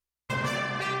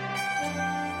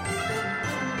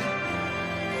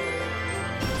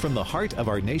From the heart of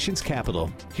our nation's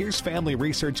capital, here's Family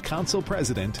Research Council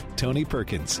President Tony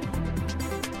Perkins.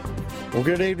 Well,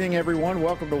 good evening, everyone.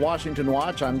 Welcome to Washington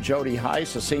Watch. I'm Jody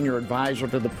Heiss, a senior advisor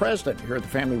to the president here at the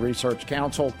Family Research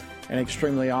Council, and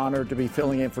extremely honored to be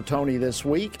filling in for Tony this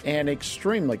week, and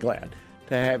extremely glad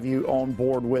to have you on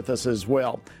board with us as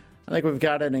well. I think we've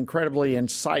got an incredibly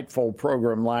insightful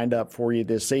program lined up for you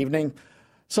this evening.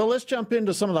 So let's jump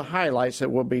into some of the highlights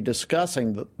that we'll be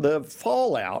discussing. The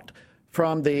fallout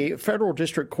from the federal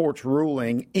district court's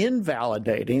ruling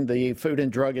invalidating the Food and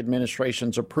Drug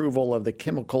Administration's approval of the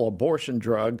chemical abortion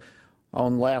drug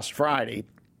on last Friday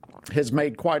has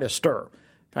made quite a stir.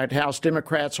 In fact, House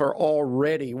Democrats are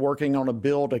already working on a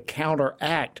bill to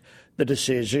counteract the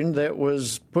decision that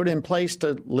was put in place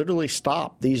to literally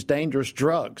stop these dangerous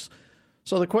drugs.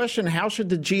 So the question, how should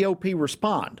the GOP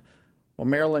respond? Well,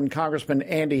 Maryland Congressman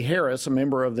Andy Harris, a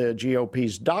member of the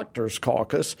GOP's Doctors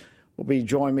Caucus, will be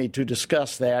joining me to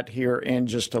discuss that here in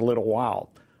just a little while.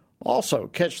 Also,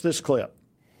 catch this clip.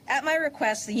 At my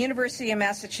request, the University of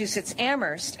Massachusetts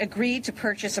Amherst agreed to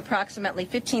purchase approximately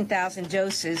 15,000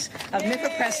 doses of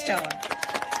mifepristone.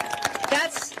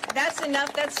 That's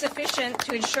enough. That's sufficient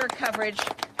to ensure coverage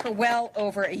for well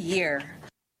over a year.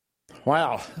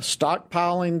 Wow,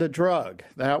 stockpiling the drug.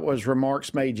 That was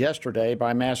remarks made yesterday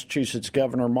by Massachusetts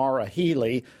Governor Maura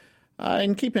Healey.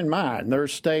 And keep in mind, their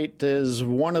state is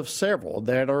one of several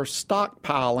that are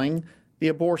stockpiling the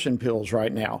abortion pills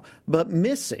right now. But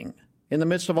missing, in the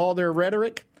midst of all their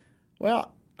rhetoric,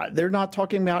 well, they're not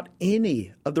talking about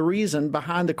any of the reason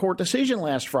behind the court decision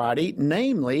last Friday,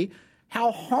 namely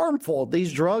how harmful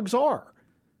these drugs are.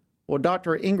 Well,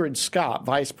 Dr. Ingrid Skop,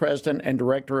 Vice President and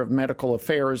Director of Medical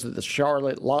Affairs at the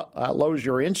Charlotte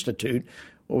Lozier Institute,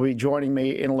 will be joining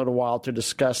me in a little while to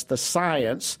discuss the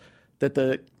science that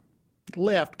the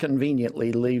left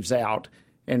conveniently leaves out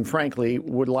and, frankly,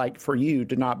 would like for you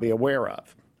to not be aware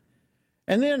of.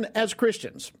 And then, as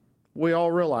Christians, we all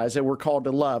realize that we're called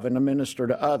to love and to minister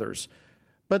to others.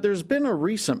 But there's been a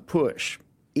recent push,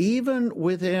 even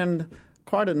within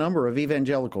quite a number of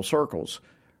evangelical circles,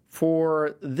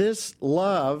 for this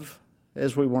love,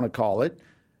 as we want to call it,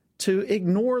 to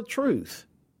ignore truth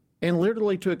and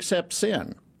literally to accept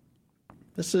sin.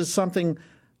 This is something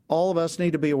all of us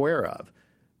need to be aware of.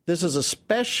 This is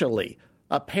especially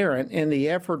apparent in the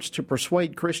efforts to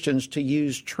persuade Christians to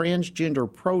use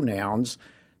transgender pronouns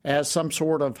as some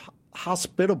sort of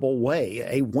hospitable way,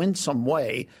 a winsome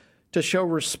way to show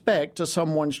respect to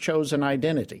someone's chosen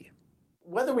identity.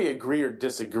 Whether we agree or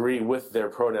disagree with their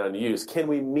pronoun use, can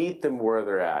we meet them where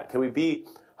they're at? Can we be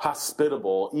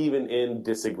hospitable even in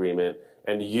disagreement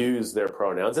and use their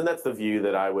pronouns? And that's the view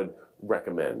that I would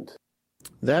recommend.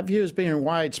 That view is being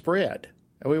widespread.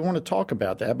 And we want to talk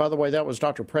about that. By the way, that was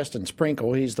Dr. Preston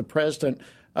Sprinkle. He's the president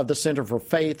of the Center for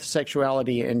Faith,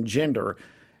 Sexuality, and Gender.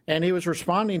 And he was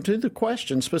responding to the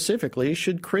question specifically,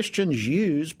 should Christians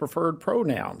use preferred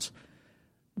pronouns?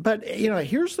 But,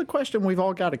 here's the question we've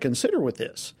all got to consider with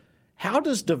this. How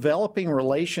does developing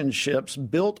relationships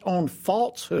built on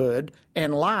falsehood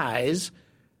and lies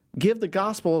give the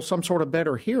gospel some sort of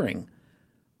better hearing?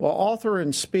 Well, author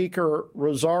and speaker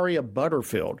Rosaria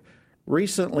Butterfield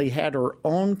recently had her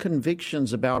own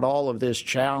convictions about all of this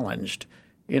challenged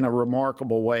in a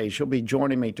remarkable way. She'll be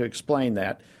joining me to explain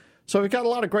that. So we've got a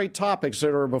lot of great topics that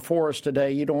are before us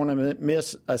today. You don't want to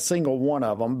miss a single one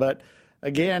of them. But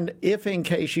again, if in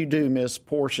case you do miss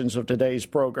portions of today's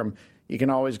program, you can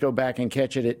always go back and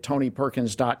catch it at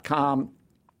tonyperkins.com.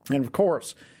 And of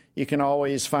course, you can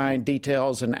always find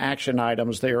details and action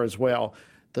items there as well.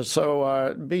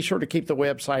 So be sure to keep the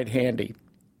website handy,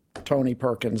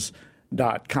 tonyperkins.com.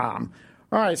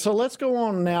 All right, so let's go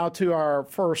on now to our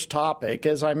first topic.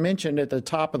 As I mentioned at the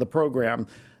top of the program,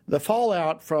 the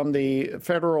fallout from the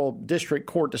federal district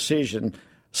court decision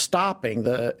stopping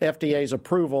the FDA's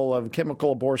approval of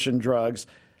chemical abortion drugs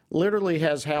literally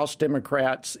has House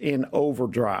Democrats in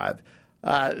overdrive.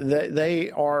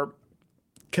 They are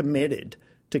committed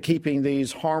to keeping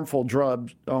these harmful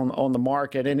drugs on the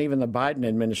market, and even the Biden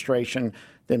administration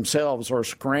themselves are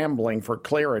scrambling for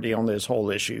clarity on this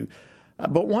whole issue.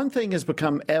 But one thing has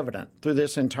become evident through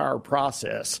this entire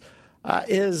process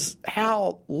is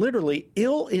how literally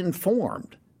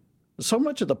ill-informed so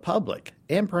much of the public,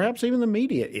 and perhaps even the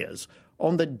media, is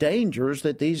on the dangers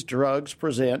that these drugs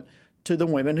present to the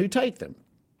women who take them.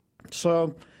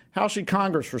 So how should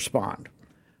Congress respond?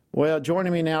 Well,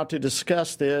 joining me now to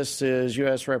discuss this is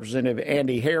U.S. Representative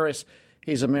Andy Harris.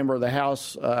 He's a member of the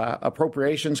House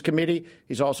Appropriations Committee.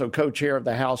 He's also co-chair of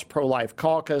the House Pro-Life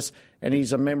Caucus, and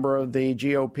he's a member of the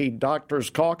GOP Doctors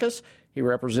Caucus. He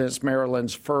represents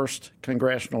Maryland's 1st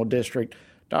Congressional District.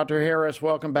 Dr. Harris,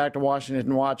 welcome back to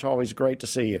Washington Watch. Always great to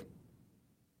see you.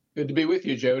 Good to be with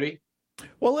you, Jody.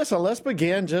 Well, listen, let's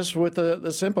begin just with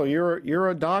the simple. You're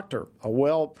a doctor, a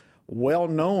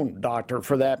well-known doctor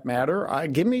for that matter.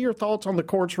 Give me your thoughts on the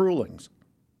court's rulings.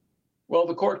 Well,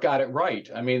 the court got it right.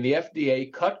 I mean, the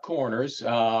FDA cut corners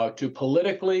to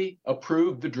politically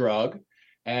approve the drug.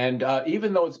 And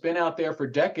even though it's been out there for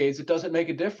decades, it doesn't make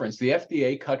a difference. The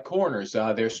FDA cut corners.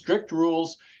 There's strict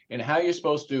rules in how you're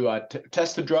supposed to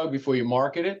test the drug before you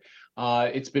market it.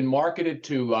 It's been marketed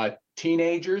to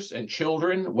teenagers and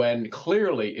children when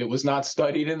clearly it was not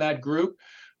studied in that group.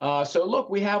 So, look,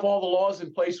 we have all the laws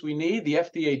in place we need. The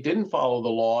FDA didn't follow the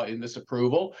law in this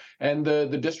approval, and the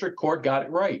district court got it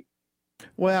right.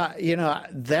 Well,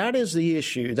 that is the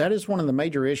issue. That is one of the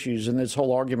major issues in this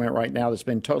whole argument right now that's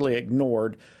been totally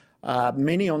ignored.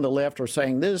 Many on the left are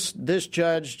saying this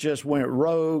judge just went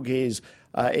rogue. He's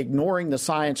ignoring the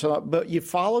science. But you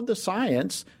followed the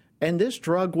science, and this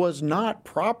drug was not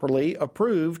properly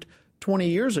approved 20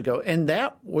 years ago. And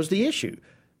that was the issue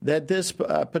that this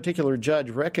particular judge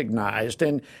recognized.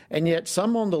 And yet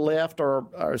some on the left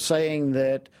are saying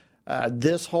that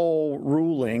this whole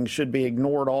ruling should be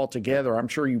ignored altogether. I'm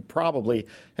sure you probably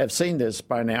have seen this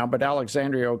by now, but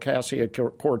Alexandria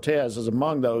Ocasio-Cortez is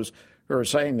among those who are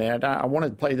saying that. I wanted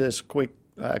to play this quick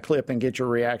clip and get your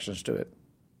reactions to it.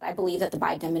 I believe that the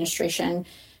Biden administration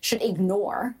should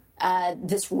ignore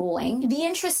this ruling. The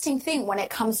interesting thing when it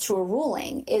comes to a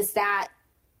ruling is that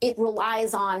it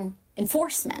relies on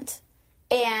enforcement,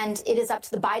 and it is up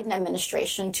to the Biden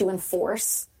administration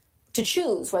to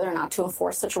choose whether or not to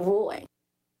enforce such a ruling.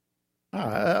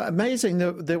 Amazing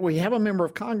that we have a member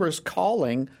of Congress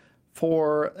calling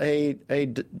for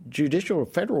a judicial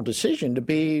federal decision to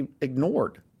be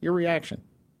ignored. Your reaction?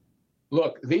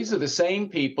 Look, these are the same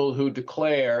people who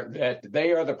declare that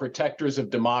they are the protectors of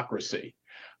democracy.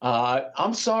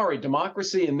 I'm sorry,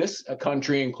 democracy in this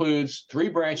country includes three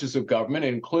branches of government.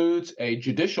 It includes a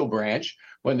judicial branch.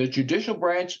 When the judicial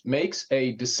branch makes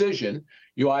a decision,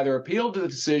 you either appeal to the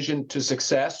decision to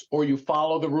success or you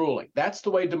follow the ruling. That's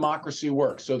the way democracy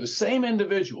works. So the same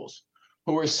individuals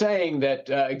who are saying that,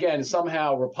 again,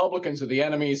 somehow Republicans are the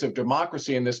enemies of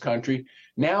democracy in this country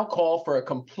now call for a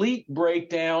complete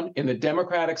breakdown in the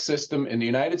democratic system in the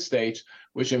United States,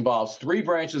 which involves three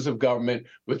branches of government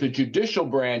with the judicial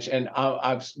branch. And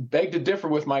I've begged to differ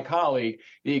with my colleague.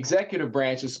 The executive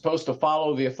branch is supposed to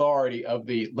follow the authority of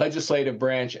the legislative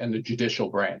branch and the judicial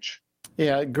branch.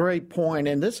 Yeah, great point.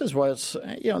 And this is this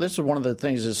is one of the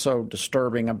things that's so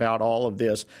disturbing about all of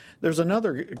this. There's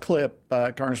another clip,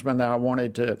 Congressman, that I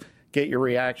wanted to get your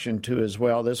reaction to as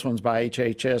well. This one's by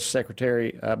HHS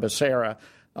Secretary Becerra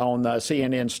on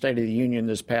CNN State of the Union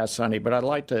this past Sunday. But I'd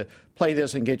like to play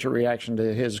this and get your reaction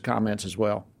to his comments as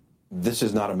well. This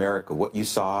is not America. What you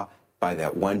saw by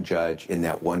that one judge in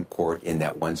that one court in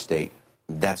that one state,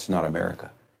 that's not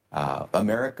America.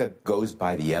 America goes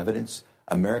by the evidence.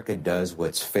 America does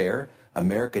what's fair.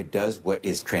 America does what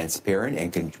is transparent,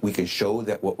 and we can show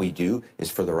that what we do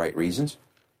is for the right reasons.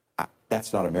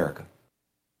 That's not America.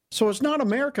 So it's not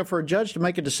America for a judge to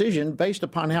make a decision based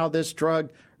upon how this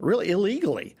drug really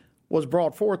illegally was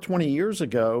brought forth 20 years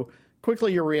ago.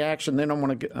 Quickly, your reaction, then I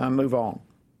want to move on.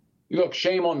 Look,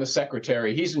 shame on the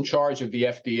secretary. He's in charge of the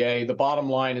FDA. The bottom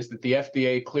line is that the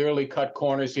FDA clearly cut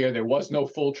corners here. There was no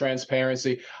full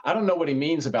transparency. I don't know what he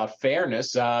means about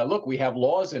fairness. Look, we have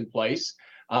laws in place.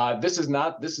 This is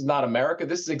not America.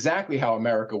 This is exactly how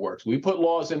America works. We put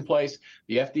laws in place.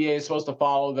 The FDA is supposed to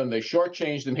follow them. They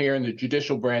shortchanged them here, and the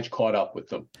judicial branch caught up with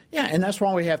them. Yeah, and that's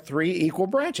why we have three equal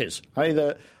branches.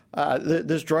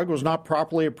 This drug was not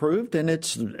properly approved, and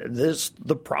it's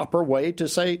the proper way to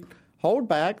say, hold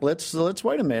back. Let's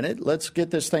wait a minute. Let's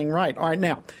get this thing right. All right.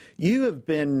 Now, you have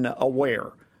been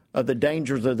aware of the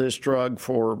dangers of this drug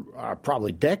for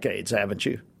probably decades, haven't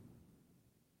you?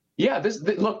 Yeah. This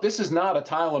is not a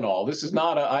Tylenol. This is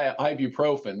not a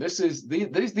ibuprofen. This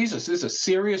is a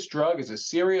serious drug. It's a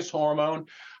serious hormone.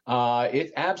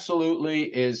 It absolutely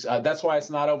is. That's why it's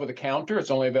not over the counter.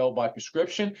 It's only available by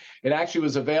prescription. It actually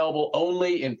was available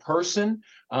only in person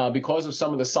because of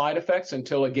some of the side effects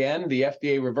until, again, the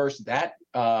FDA reversed that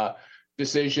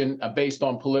decision based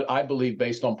on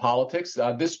politics.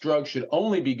 This drug should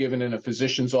only be given in a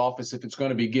physician's office if it's going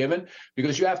to be given,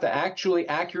 because you have to actually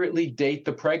accurately date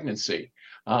the pregnancy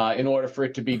in order for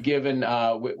it to be given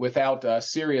without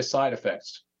serious side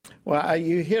effects. Well,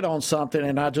 you hit on something,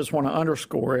 and I just want to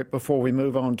underscore it before we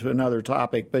move on to another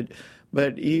topic.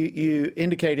 But you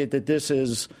indicated that this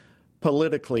is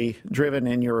politically driven,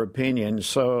 in your opinion.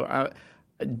 So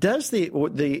does the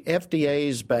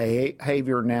FDA's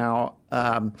behavior now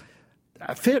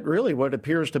fit really what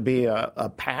appears to be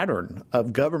a pattern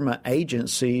of government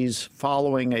agencies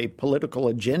following a political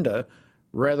agenda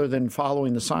rather than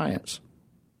following the science.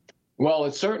 Well,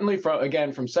 it's certainly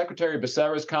from Secretary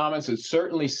Becerra's comments, it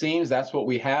certainly seems that's what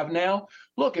we have now.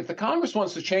 Look, if the Congress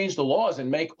wants to change the laws and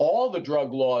make all the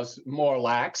drug laws more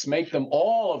lax, make them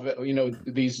all of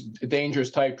it, these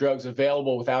dangerous type drugs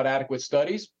available without adequate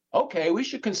studies, okay, we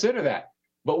should consider that.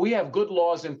 But we have good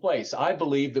laws in place. I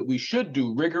believe that we should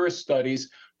do rigorous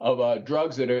studies of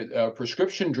drugs that are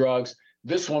prescription drugs.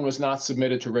 This one was not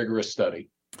submitted to rigorous study.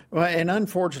 Well, and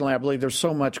unfortunately, I believe there's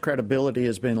so much credibility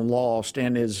has been lost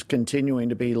and is continuing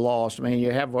to be lost. I mean,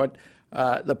 you have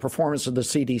the performance of the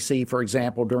CDC, for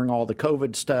example, during all the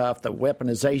COVID stuff, the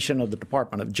weaponization of the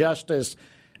Department of Justice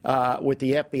with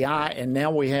the FBI, and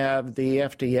now we have the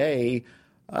FDA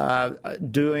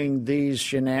doing these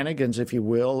shenanigans, if you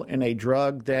will, in a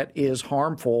drug that is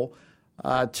harmful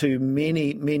to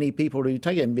many, many people who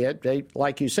take it. They,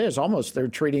 like you said, it's almost they're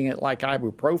treating it like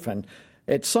ibuprofen.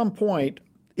 At some point,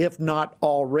 if not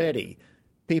already,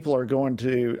 people are going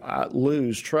to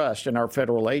lose trust in our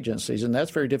federal agencies, and that's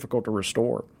very difficult to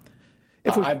restore.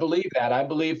 I believe that. I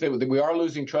believe that we are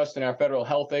losing trust in our federal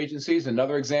health agencies.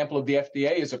 Another example of the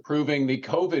FDA is approving the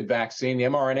COVID vaccine, the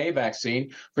mRNA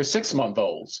vaccine, for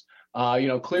 6-month-olds.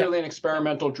 Clearly an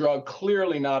experimental drug,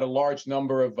 clearly not a large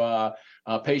number of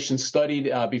patients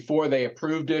studied before they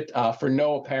approved it for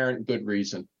no apparent good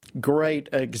reason. Great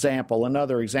example.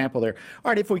 Another example there.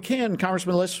 All right, if we can,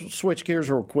 Congressman, let's switch gears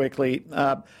real quickly.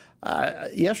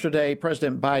 Yesterday,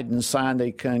 President Biden signed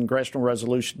a congressional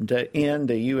resolution to end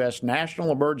the U.S.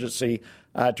 national emergency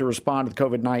to respond to the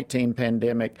COVID-19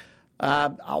 pandemic.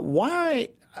 Why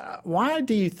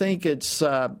do you think it's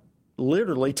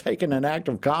literally taken an act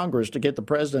of Congress to get the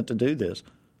president to do this?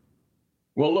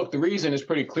 Well, look, the reason is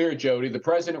pretty clear, Jody. The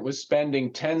president was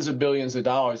spending tens of billions of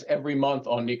dollars every month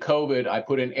on the COVID, I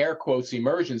put in air quotes,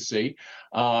 emergency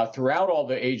throughout all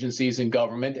the agencies in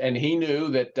government. And he knew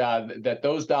that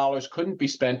those dollars couldn't be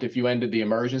spent if you ended the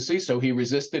emergency. So he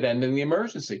resisted ending the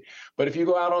emergency. But if you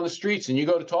go out on the streets and you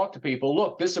go to talk to people,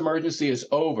 look, this emergency is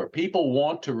over. People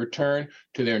want to return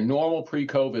to their normal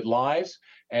pre-COVID lives.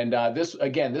 And this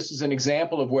is an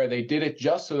example of where they did it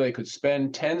just so they could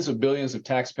spend tens of billions of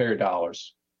taxpayer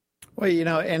dollars. Well,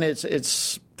 and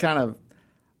it's kind of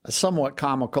somewhat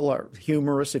comical or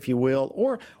humorous, if you will,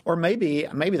 or maybe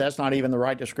that's not even the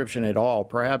right description at all.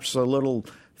 Perhaps a little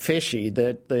fishy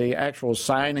that the actual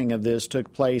signing of this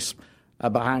took place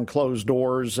behind closed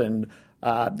doors, and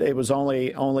it was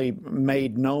only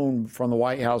made known from the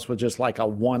White House with just like a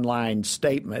one-line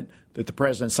statement that the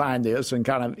president signed this and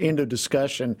kind of end of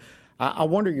discussion. I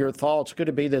wonder your thoughts. Could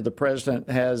it be that the president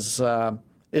is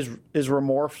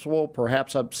remorseful,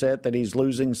 perhaps upset that he's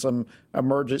losing some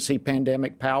emergency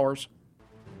pandemic powers?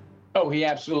 Oh, he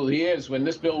absolutely is. When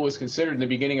this bill was considered in the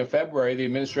beginning of February, the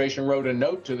administration wrote a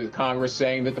note to the Congress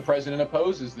saying that the president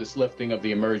opposes this lifting of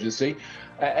the emergency.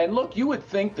 And look, you would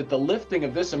think that the lifting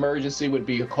of this emergency would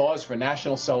be a cause for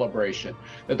national celebration,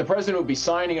 that the president would be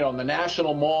signing it on the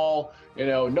National Mall,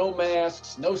 no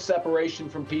masks, no separation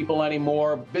from people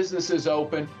anymore, businesses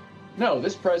open. No,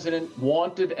 this president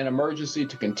wanted an emergency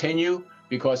to continue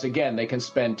because, again, they can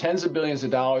spend tens of billions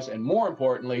of dollars, and more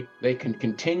importantly, they can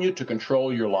continue to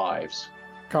control your lives.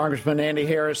 Congressman Andy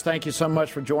Harris, thank you so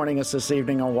much for joining us this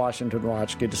evening on Washington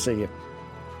Watch. Good to see you.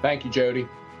 Thank you, Jody.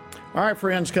 All right,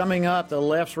 friends, coming up, the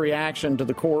left's reaction to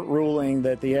the court ruling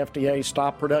that the FDA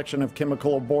stopped production of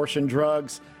chemical abortion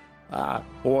drugs.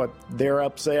 Boy, they're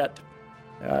upset.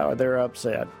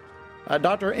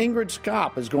 Dr. Ingrid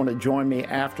Skop is going to join me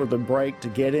after the break to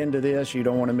get into this. You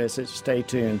don't want to miss it. Stay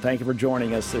tuned. Thank you for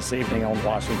joining us this evening on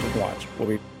Washington Watch.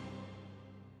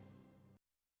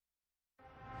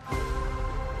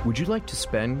 Would you like to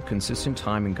spend consistent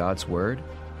time in God's Word?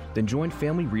 Then join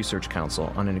Family Research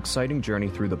Council on an exciting journey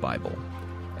through the Bible.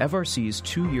 FRC's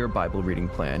 2-year Bible reading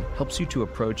plan helps you to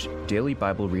approach daily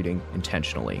Bible reading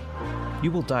intentionally.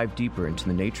 You will dive deeper into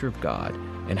the nature of God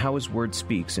and how His Word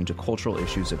speaks into cultural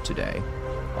issues of today.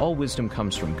 All wisdom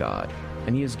comes from God,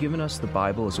 and He has given us the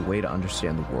Bible as a way to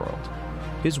understand the world.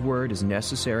 His Word is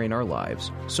necessary in our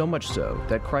lives, so much so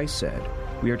that Christ said,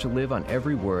 we are to live on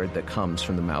every word that comes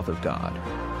from the mouth of God.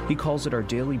 He calls it our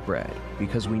daily bread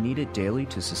because we need it daily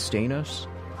to sustain us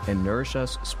and nourish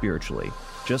us spiritually,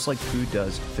 just like food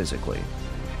does physically.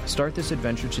 Start this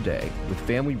adventure today with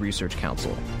Family Research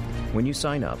Council. When you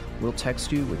sign up, we'll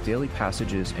text you with daily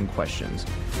passages and questions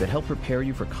that help prepare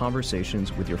you for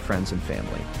conversations with your friends and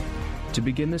family. To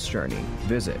begin this journey,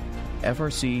 visit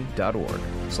frc.org/Bible.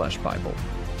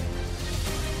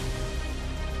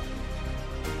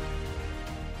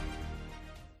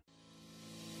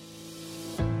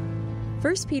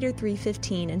 1 Peter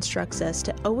 3:15 instructs us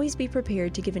to always be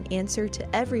prepared to give an answer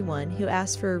to everyone who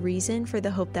asks for a reason for the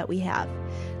hope that we have.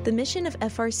 The mission of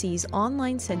FRC's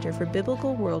online Center for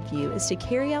Biblical Worldview is to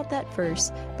carry out that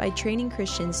verse by training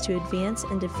Christians to advance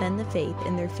and defend the faith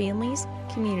in their families,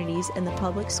 communities, and the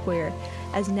public square,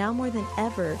 as now more than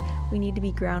ever, we need to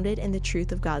be grounded in the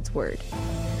truth of God's Word.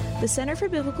 The Center for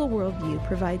Biblical Worldview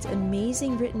provides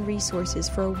amazing written resources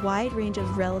for a wide range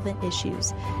of relevant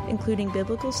issues, including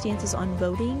biblical stances on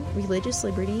voting, religious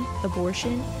liberty,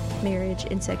 abortion, marriage,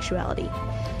 and sexuality.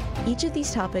 Each of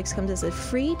these topics comes as a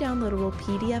free downloadable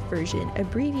PDF version,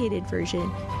 abbreviated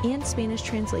version, and Spanish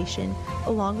translation,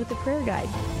 along with the prayer guide.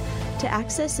 To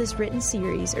access this written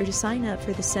series or to sign up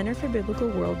for the Center for Biblical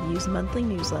Worldview's monthly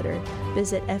newsletter,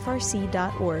 visit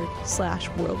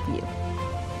frc.org/worldview.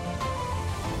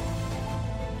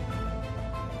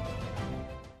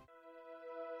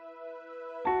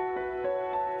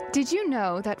 Did you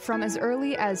know that from as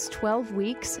early as 12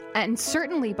 weeks, and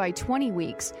certainly by 20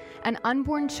 weeks, an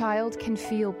unborn child can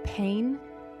feel pain?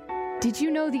 Did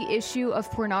you know the issue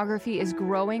of pornography is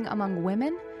growing among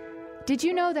women? Did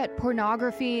you know that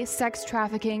pornography, sex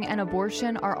trafficking, and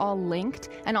abortion are all linked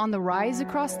and on the rise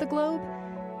across the globe?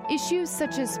 Issues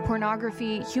such as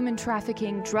pornography, human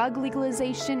trafficking, drug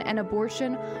legalization, and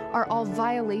abortion are all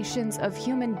violations of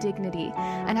human dignity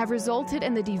and have resulted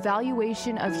in the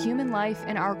devaluation of human life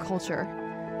in our culture.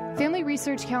 Family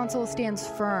Research Council stands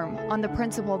firm on the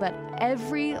principle that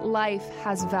every life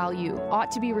has value,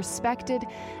 ought to be respected,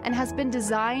 and has been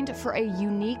designed for a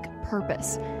unique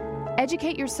purpose.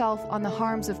 Educate yourself on the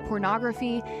harms of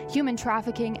pornography, human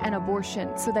trafficking, and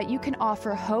abortion so that you can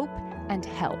offer hope and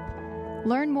help.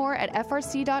 Learn more at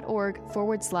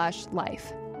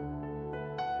frc.org/life.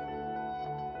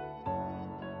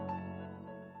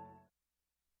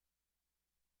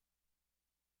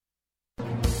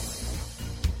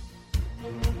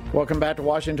 Welcome back to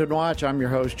Washington Watch. I'm your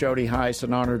host, Jody Heiss,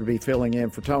 and honored to be filling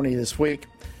in for Tony this week.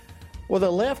 Well,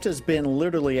 the left has been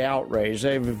literally outraged.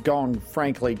 They've gone,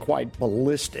 frankly, quite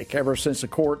ballistic ever since the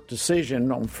court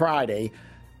decision on Friday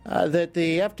that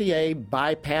the FDA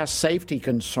bypassed safety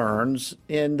concerns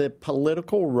in the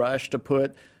political rush to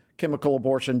put chemical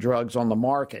abortion drugs on the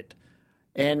market.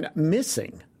 And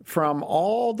missing from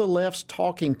all the left's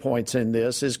talking points in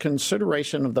this is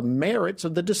consideration of the merits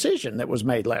of the decision that was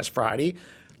made last Friday,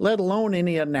 let alone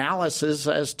any analysis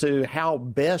as to how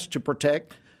best to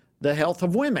protect the health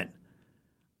of women.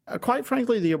 Quite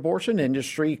frankly, the abortion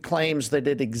industry claims that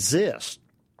it exists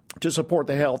to support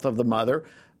the health of the mother,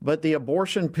 but the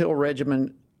abortion pill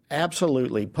regimen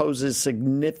absolutely poses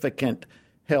significant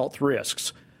health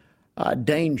risks,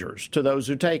 dangers to those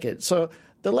who take it. So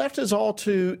the left is all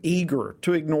too eager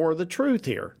to ignore the truth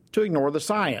here, to ignore the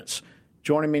science.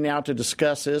 Joining me now to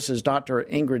discuss this is Dr.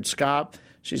 Ingrid Skop.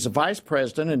 She's the Vice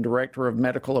President and Director of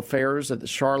Medical Affairs at the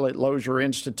Charlotte Lozier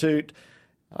Institute.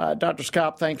 Dr.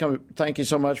 Skop, thank you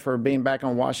so much for being back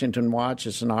on Washington Watch.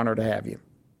 It's an honor to have you.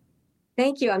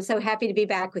 Thank you. I'm so happy to be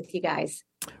back with you guys.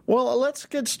 Well, let's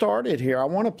get started here. I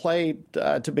want to play,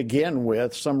 to begin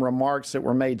with, some remarks that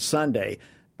were made Sunday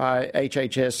by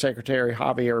HHS Secretary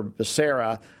Javier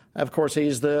Becerra. Of course,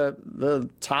 he's the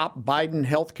top Biden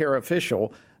healthcare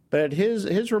official, but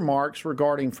his remarks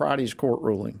regarding Friday's court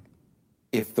ruling.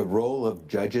 If the role of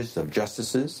judges, of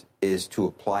justices, is to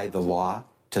apply the law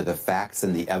to the facts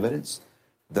and the evidence,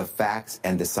 the facts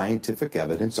and the scientific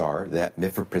evidence are that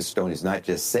mifepristone is not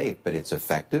just safe, but it's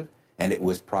effective, and it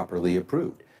was properly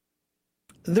approved.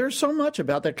 There's so much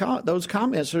about those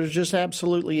comments that are just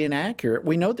absolutely inaccurate.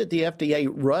 We know that the FDA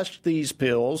rushed these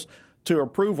pills to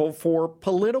approval for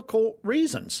political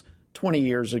reasons 20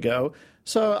 years ago.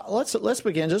 So let's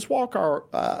begin. Just walk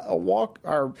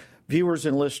our viewers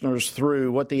and listeners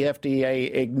through what the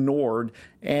FDA ignored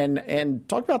and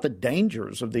talk about the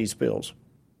dangers of these pills.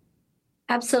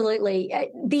 Absolutely.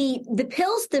 The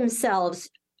pills themselves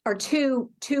are two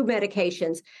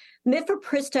medications.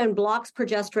 Mifepristone blocks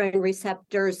progesterone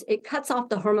receptors. It cuts off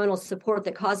the hormonal support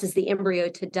that causes the embryo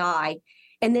to die.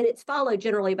 And then it's followed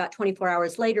generally about 24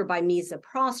 hours later by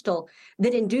misoprostol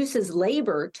that induces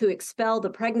labor to expel the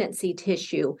pregnancy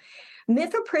tissue.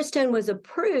 Mifepristone was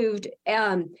approved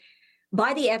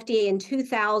by the FDA in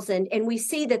 2000, and we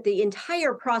see that the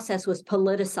entire process was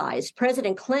politicized.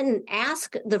 President Clinton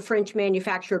asked the French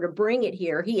manufacturer to bring it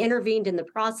here. He intervened in the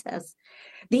process.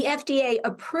 The FDA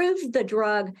approved the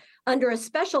drug under a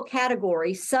special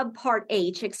category, Subpart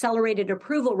H, accelerated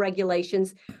approval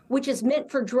regulations, which is meant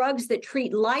for drugs that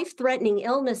treat life-threatening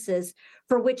illnesses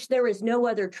for which there is no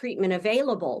other treatment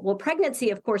available. Well, pregnancy,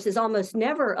 of course, is almost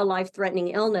never a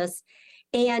life-threatening illness.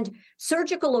 And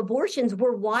surgical abortions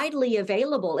were widely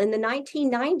available. In the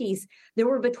 1990s, there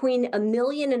were between 1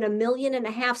 million and 1.5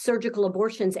 million surgical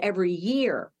abortions every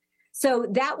year. So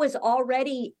that was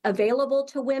already available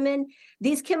to women.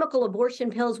 These chemical abortion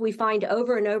pills we find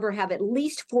over and over have at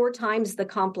least 4 times the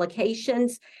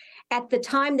complications. At the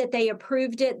time that they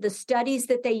approved it, the studies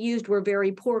that they used were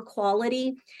very poor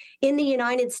quality. In the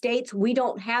United States, we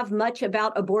don't have much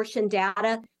about abortion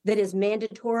data that is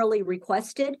mandatorily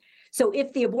requested. So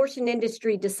if the abortion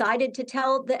industry decided to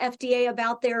tell the FDA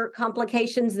about their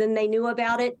complications, then they knew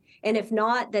about it. And if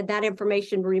not, then that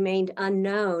information remained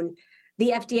unknown.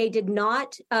 The FDA did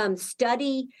not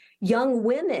study young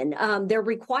women. They're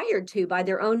required to by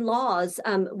their own laws,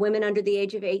 women under the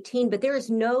age of 18, but there is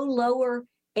no lower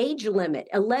age limit.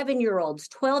 11-year-olds,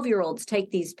 12-year-olds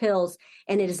take these pills,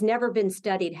 and it has never been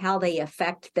studied how they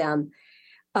affect them.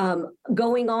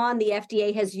 Going on, the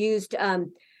FDA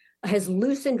has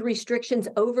loosened restrictions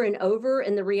over and over.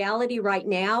 And the reality right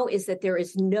now is that there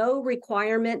is no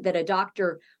requirement that a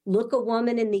doctor look a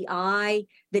woman in the eye,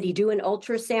 that he do an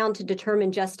ultrasound to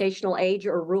determine gestational age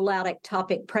or rule out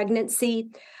ectopic pregnancy,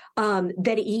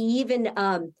 that he even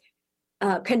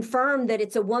confirm that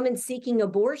it's a woman seeking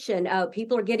abortion.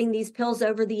 People are getting these pills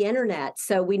over the internet.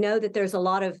 So we know that there's a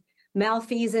lot of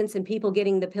malfeasance and people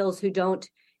getting the pills who don't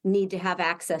need to have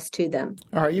access to them.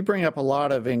 All right, you bring up a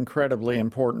lot of incredibly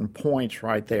important points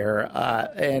right there.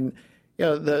 And you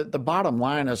know, the bottom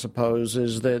line, I suppose,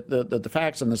 is that the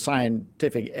facts and the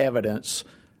scientific evidence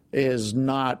is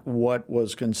not what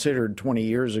was considered 20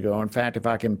 years ago. In fact, if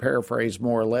I can paraphrase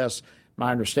more or less,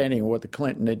 my understanding of what the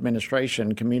Clinton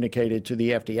administration communicated to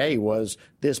the FDA was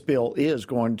this bill is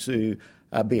going to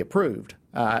be approved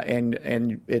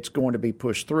and it's going to be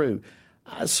pushed through.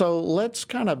 So let's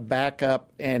kind of back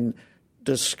up and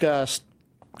discuss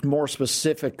more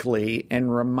specifically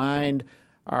and remind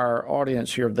our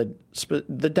audience here of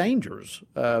the dangers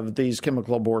of these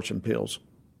chemical abortion pills.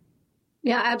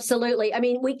 Yeah, absolutely. I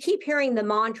mean, we keep hearing the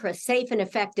mantra, safe and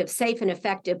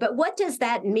effective, but what does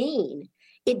that mean?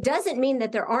 It doesn't mean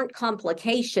that there aren't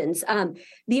complications.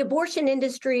 The abortion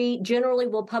industry generally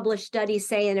will publish studies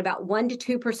saying about 1%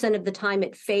 to 2% of the time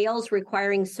it fails,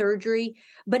 requiring surgery.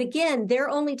 But again, they're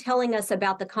only telling us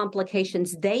about the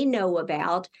complications they know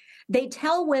about. They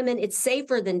tell women it's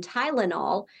safer than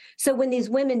Tylenol. So when these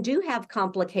women do have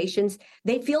complications,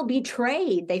 they feel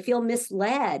betrayed, they feel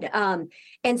misled.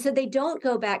 And so they don't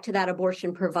go back to that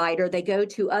abortion provider. They go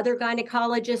to other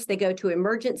gynecologists, they go to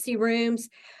emergency rooms.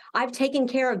 I've taken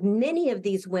care of many of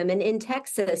these women in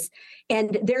Texas,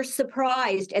 and they're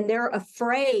surprised and they're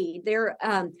afraid. They're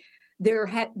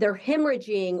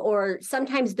hemorrhaging, or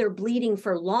sometimes they're bleeding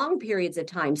for long periods of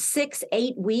time,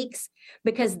 6-8 weeks,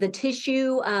 because the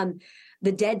tissue,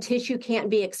 the dead tissue can't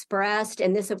be expressed.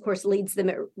 And this, of course, leads them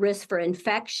at risk for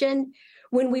infection.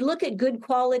 When we look at good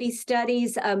quality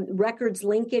studies, records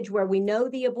linkage, where we know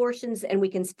the abortions and we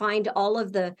can find all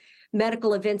of the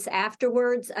medical events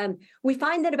afterwards, we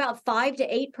find that about 5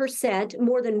 to 8%,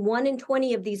 more than 1 in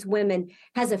 20 of these women,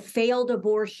 has a failed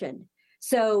abortion.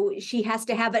 So she has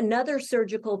to have another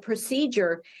surgical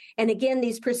procedure. And again,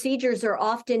 these procedures are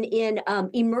often in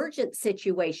emergent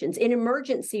situations, in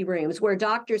emergency rooms, where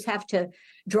doctors have to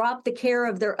drop the care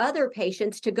of their other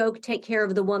patients to go take care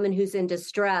of the woman who's in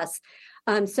distress.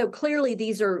 So clearly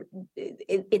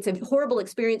it's a horrible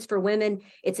experience for women.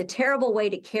 It's a terrible way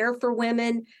to care for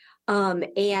women,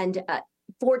 and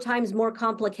 4 times more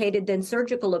complicated than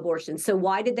surgical abortion. So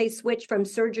why did they switch from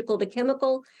surgical to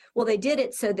chemical? Well, they did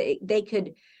it so they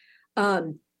could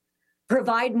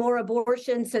provide more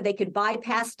abortions, so they could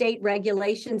bypass state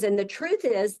regulations. And the truth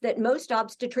is that most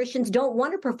obstetricians don't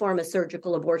want to perform a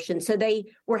surgical abortion. So they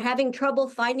were having trouble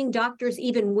finding doctors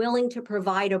even willing to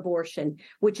provide abortion,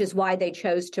 which is why they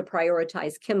chose to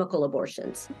prioritize chemical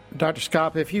abortions. Dr.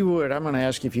 Skop, if you would, I'm going to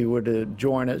ask if you would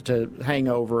join us to hang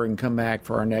over and come back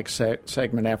for our next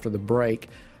segment after the break.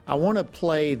 I want to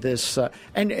play this,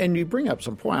 and you bring up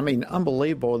some point. I mean,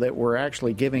 unbelievable that we're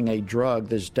actually giving a drug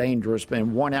that's dangerous,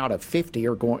 and 1 out of 50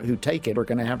 who take it are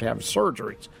going to have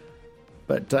surgeries.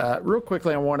 But real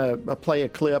quickly, I want to play a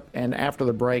clip, and after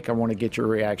the break, I want to get your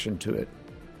reaction to it.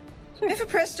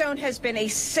 Mifepristone has been a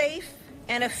safe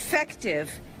and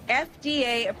effective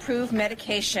FDA-approved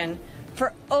medication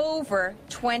for over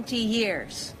 20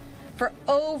 years. For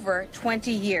over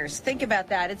 20 years. Think about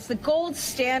that. It's the gold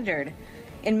standard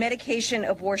in medication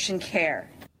abortion care.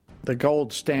 The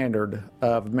gold standard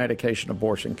of medication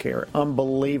abortion care.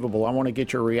 Unbelievable. I want to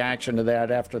get your reaction to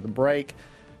that after the break.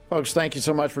 Folks, thank you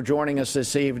so much for joining us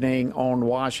this evening on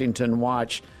Washington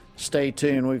Watch. Stay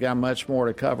tuned. We've got much more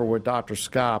to cover with Dr.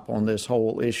 Skop on this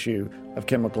whole issue of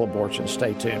chemical abortion.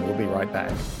 Stay tuned. We'll be right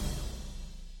back.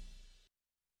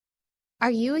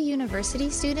 Are you a university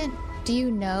student? Do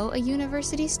you know a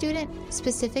university student,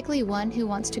 specifically one who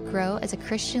wants to grow as a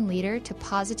Christian leader to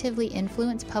positively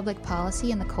influence public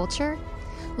policy and the culture?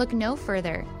 Look no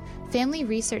further. Family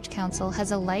Research Council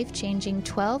has a life-changing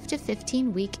 12 to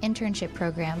 15-week internship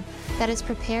program that has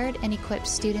prepared and equipped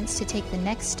students to take the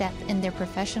next step in their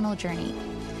professional journey.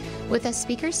 With a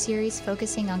speaker series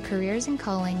focusing on careers and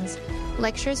callings,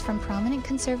 lectures from prominent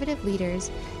conservative leaders,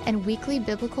 and weekly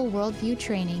biblical worldview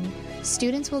training,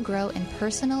 students will grow in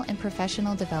personal and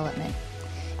professional development.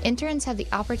 Interns have the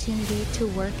opportunity to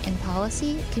work in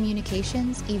policy,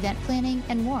 communications, event planning,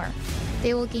 and more.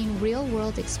 They will gain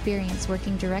real-world experience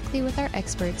working directly with our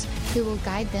experts who will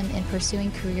guide them in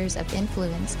pursuing careers of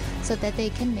influence so that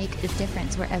they can make a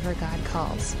difference wherever God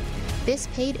calls. This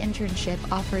paid internship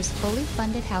offers fully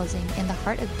funded housing in the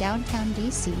heart of downtown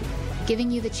D.C.,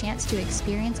 giving you the chance to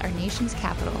experience our nation's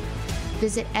capital.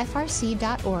 Visit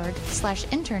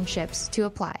frc.org/internships to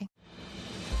apply.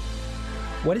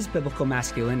 What is biblical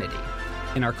masculinity?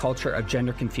 In our culture of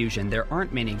gender confusion, there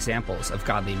aren't many examples of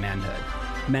godly manhood.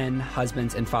 Men,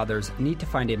 husbands, and fathers need to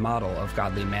find a model of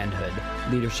godly manhood,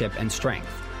 leadership, and strength.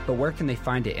 But where can they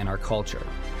find it in our culture?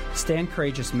 Stand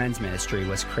Courageous Men's Ministry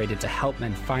was created to help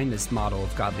men find this model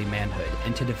of godly manhood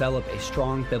and to develop a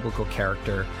strong biblical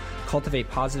character, cultivate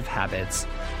positive habits,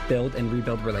 build and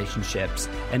rebuild relationships,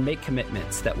 and make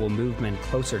commitments that will move men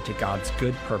closer to God's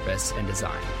good purpose and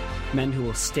design. Men who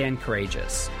will stand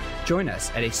courageous. Join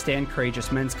us at a Stand Courageous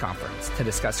Men's Conference to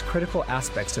discuss critical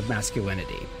aspects of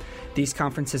masculinity. These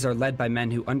conferences are led by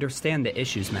men who understand the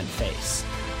issues men face.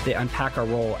 They unpack our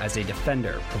role as a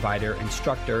defender, provider,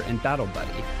 instructor, and battle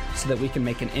buddy so that we can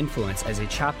make an influence as a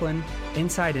chaplain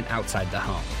inside and outside the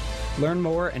home. Learn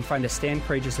more and find a Stand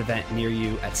Courageous event near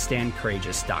you at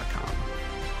standcourageous.com.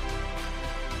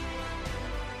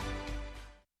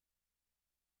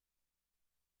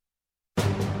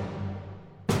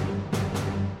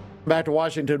 Back to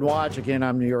Washington Watch. Again,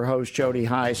 I'm your host, Jody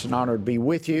Heiss, and honored to be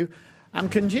with you. I'm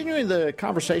continuing the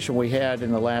conversation we had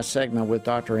in the last segment with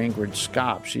Dr. Ingrid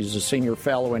Skop. She's a senior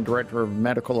fellow and director of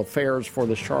medical affairs for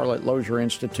the Charlotte Lozier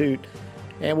Institute.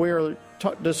 And we are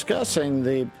discussing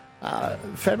the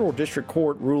federal district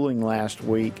court ruling last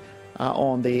week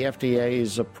on the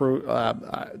FDA's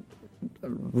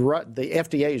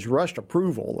rushed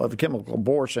approval of chemical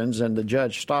abortions, and the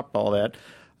judge stopped all that.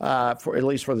 For at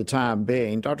least for the time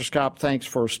being. Dr. Skop, thanks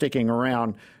for sticking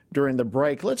around during the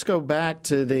break. Let's go back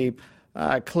to the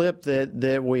clip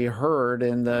that we heard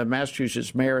in the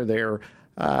Massachusetts mayor there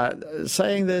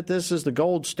saying that this is the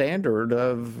gold standard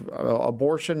of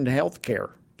abortion health care.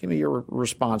 Give me your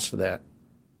response to that.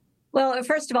 Well,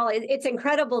 first of all, it's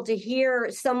incredible to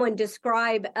hear someone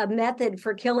describe a method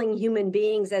for killing human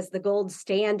beings as the gold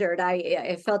standard.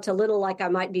 I felt a little like I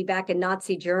might be back in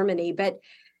Nazi Germany, but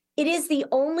it is the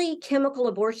only chemical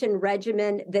abortion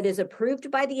regimen that is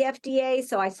approved by the FDA.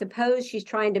 So I suppose she's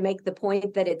trying to make the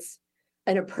point that it's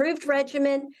an approved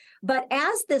regimen. But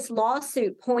as this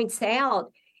lawsuit points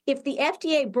out, if the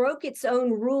FDA broke its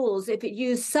own rules, if it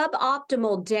used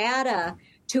suboptimal data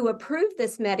to approve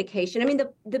this medication, I mean,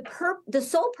 the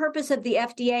sole purpose of the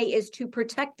FDA is to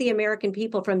protect the American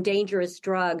people from dangerous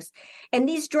drugs. And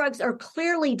these drugs are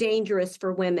clearly dangerous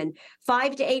for women,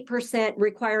 5 to 8%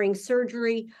 requiring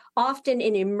surgery, often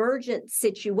in emergent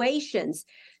situations.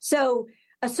 So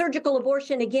a surgical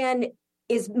abortion, again,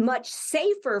 is much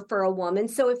safer for a woman.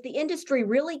 So if the industry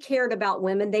really cared about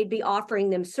women, they'd be offering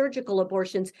them surgical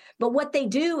abortions. But what they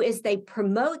do is they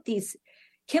promote these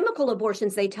chemical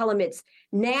abortions. They tell them it's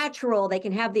natural. They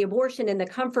can have the abortion in the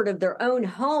comfort of their own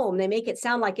home. They make it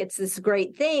sound like it's this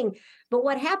great thing. But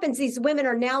what happens, these women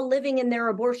are now living in their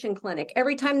abortion clinic.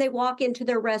 Every time they walk into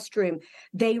their restroom,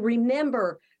 they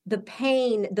remember the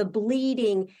pain, the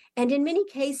bleeding, and in many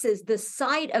cases, the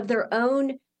sight of their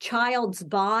own child's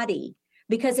body.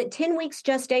 Because at 10 weeks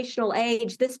gestational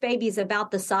age, this baby is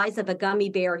about the size of a gummy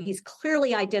bear. He's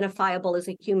clearly identifiable as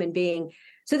a human being.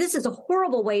 So this is a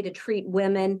horrible way to treat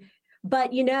women.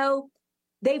 But, you know,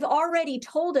 they've already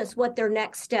told us what their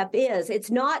next step is.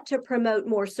 It's not to promote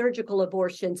more surgical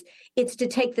abortions. It's to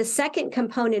take the second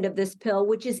component of this pill,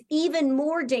 which is even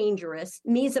more dangerous.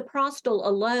 Misoprostol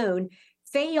alone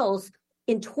fails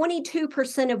in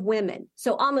 22% of women.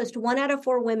 So almost 1 out of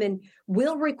 4 women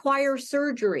will require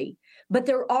surgery. But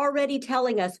they're already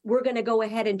telling us we're going to go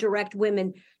ahead and direct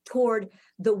women toward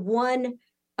the one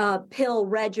pill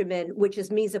regimen, which is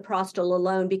misoprostol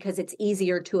alone, because it's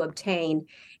easier to obtain.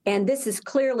 And this is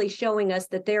clearly showing us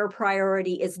that their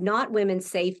priority is not women's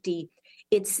safety.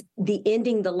 it's the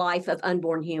ending the life of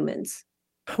unborn humans.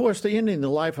 Well, it's the ending the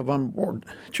life of unborn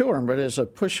children, but it's a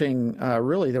pushing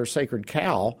really their sacred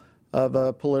cow of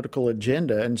a political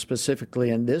agenda, and specifically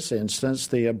in this instance,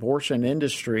 the abortion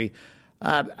industry.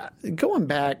 Going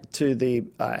back to the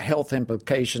health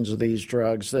implications of these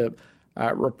drugs, the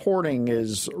reporting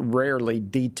is rarely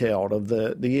detailed of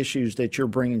the issues that you're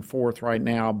bringing forth right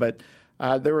now, but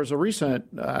there was a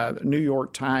recent New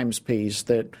York Times piece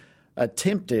that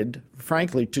attempted,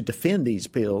 frankly, to defend these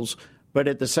pills, but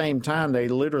at the same time, they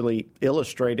literally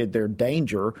illustrated their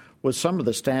danger with some of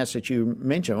the stats that you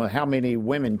mentioned, how many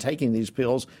women taking these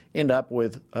pills end up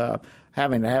with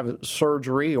having to have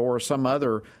surgery or some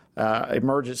other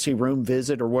emergency room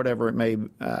visit or whatever it may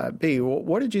be.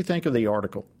 What did you think of the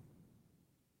article?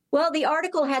 Well, the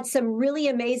article had some really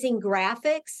amazing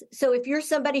graphics. So if you're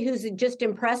somebody who's just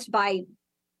impressed by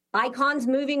icons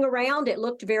moving around, it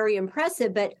looked very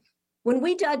impressive. But when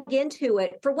we dug into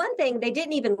it, for one thing, they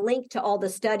didn't even link to all the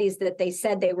studies that they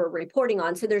said they were reporting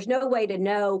on. So there's no way to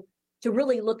know, to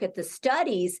really look at the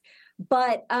studies.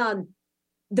 But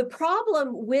the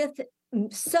problem with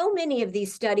so many of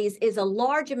these studies is a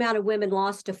large amount of women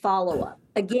lost to follow-up.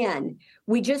 Again,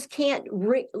 we just can't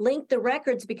link the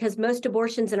records because most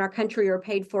abortions in our country are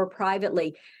paid for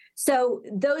privately. So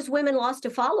those women lost to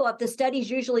follow-up. The studies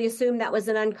usually assume that was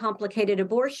an uncomplicated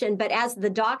abortion. But as the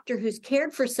doctor who's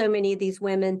cared for so many of these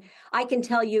women, I can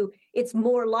tell you it's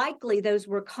more likely those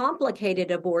were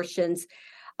complicated abortions.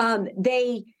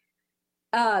 The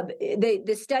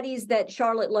studies that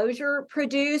Charlotte Lozier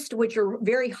produced, which are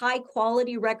very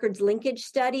high-quality records linkage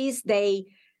studies, they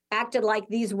acted like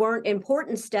these weren't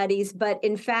important studies, but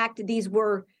in fact, these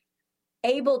were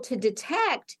able to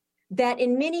detect that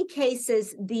in many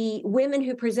cases, the women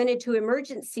who presented to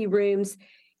emergency rooms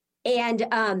and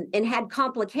had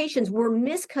complications were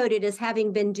miscoded as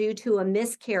having been due to a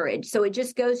miscarriage. So it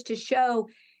just goes to show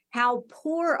how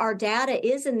poor our data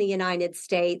is in the United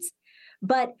States.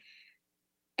 But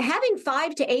having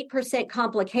 5 to 8%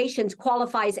 complications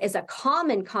qualifies as a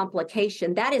common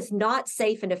complication. That is not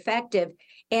safe and effective.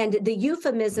 And the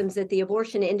euphemisms that the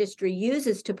abortion industry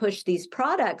uses to push these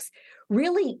products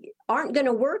really aren't going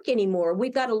to work anymore.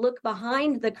 We've got to look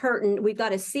behind the curtain. We've got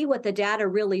to see what the data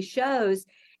really shows.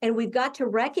 And we've got to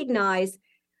recognize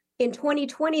in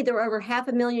 2020, there were over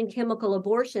 500,000 chemical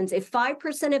abortions. If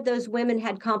 5% of those women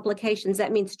had complications,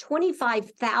 that means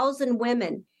 25,000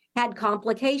 women had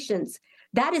complications.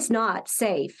 That is not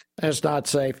safe. That's not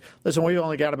safe. Listen, we've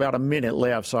only got about a minute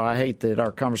left, so I hate that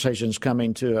our conversation is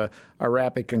coming to a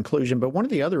rapid conclusion. But one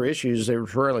of the other issues that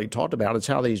was rarely talked about is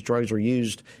how these drugs are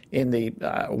used in the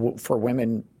for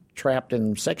women trapped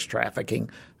in sex trafficking.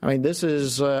 I mean, this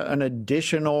is an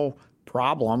additional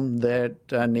problem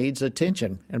that needs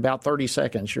attention. In about 30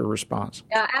 seconds, your response.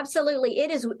 Absolutely.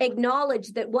 It is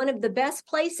acknowledged that one of the best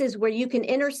places where you can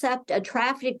intercept a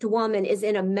trafficked woman is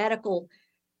in a medical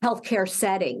healthcare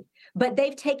setting, but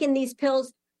they've taken these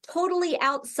pills totally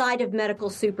outside of medical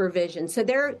supervision. So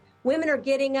women are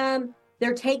getting them,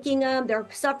 they're taking them, they're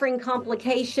suffering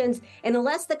complications. And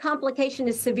unless the complication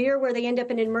is severe where they end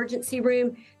up in an emergency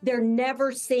room, they're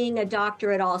never seeing a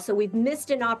doctor at all. So we've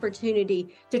missed an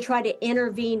opportunity to try to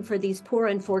intervene for these poor,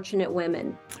 unfortunate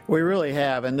women. We really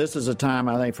have. And this is a time,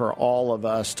 I think, for all of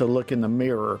us to look in the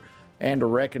mirror and to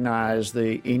recognize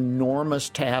the enormous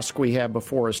task we have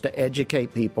before us to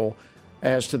educate people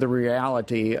as to the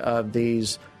reality of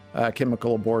these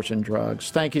chemical abortion drugs.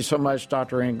 Thank you so much,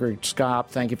 Dr. Ingrid Skop.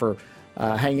 Thank you for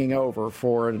hanging over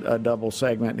for a double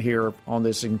segment here on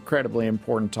this incredibly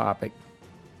important topic.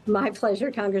 My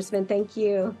pleasure, Congressman. Thank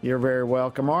you. You're very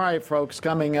welcome. All right, folks,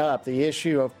 coming up, the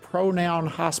issue of pronoun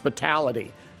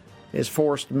hospitality has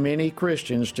forced many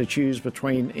Christians to choose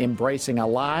between embracing a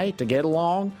lie to get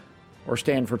along or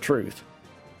stand for truth.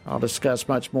 I'll discuss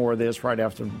much more of this right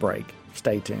after the break.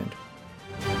 Stay tuned.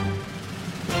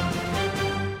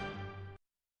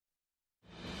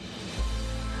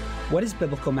 What is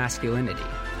biblical masculinity?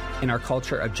 In our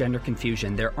culture of gender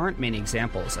confusion, there aren't many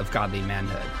examples of godly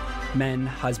manhood. Men,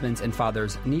 husbands, and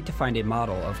fathers need to find a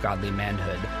model of godly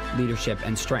manhood, leadership,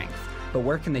 and strength. But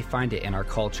where can they find it in our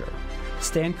culture?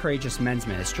 Stand Courageous Men's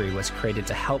Ministry was created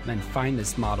to help men find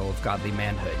this model of godly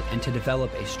manhood and to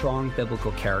develop a strong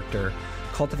biblical character,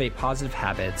 cultivate positive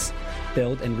habits,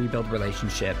 build and rebuild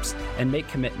relationships, and make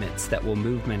commitments that will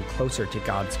move men closer to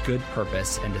God's good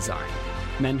purpose and design.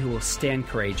 Men who will stand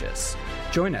courageous.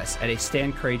 Join us at a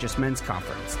Stand Courageous Men's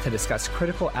Conference to discuss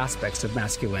critical aspects of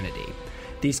masculinity.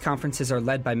 These conferences are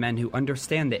led by men who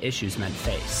understand the issues men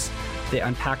face. They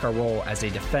unpack our role as a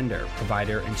defender,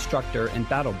 provider, instructor, and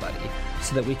battle buddy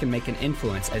so that we can make an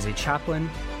influence as a chaplain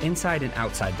inside and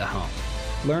outside the home.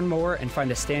 Learn more and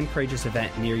find a Stand Courageous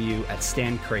event near you at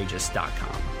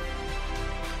standcourageous.com.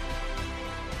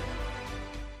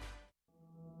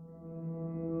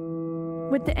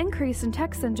 With the increase in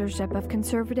tech censorship of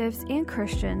conservatives and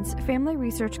Christians, Family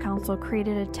Research Council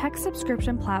created a tech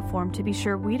subscription platform to be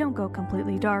sure we don't go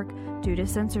completely dark due to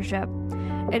censorship.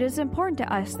 It is important to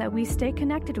us that we stay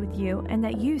connected with you and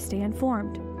that you stay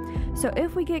informed. So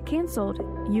if we get canceled,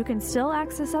 you can still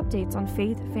access updates on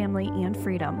faith, family, and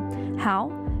freedom.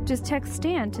 How? Just text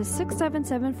STAND to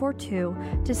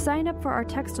 67742 to sign up for our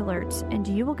text alerts, and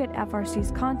you will get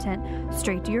FRC's content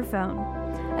straight to your phone.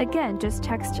 Again, just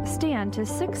text STAND to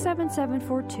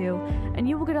 67742 and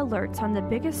you will get alerts on the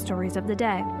biggest stories of the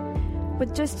day.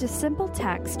 With just a simple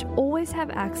text, always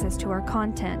have access to our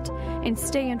content and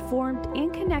stay informed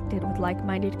and connected with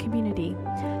like-minded community.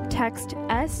 Text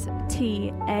STAND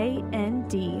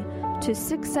to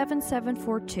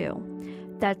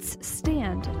 67742. That's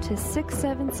STAND to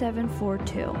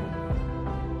 67742.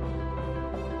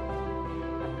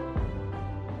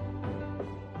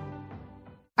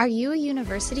 Are you a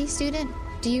university student?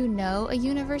 Do you know a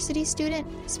university student,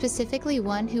 specifically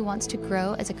one who wants to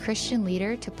grow as a Christian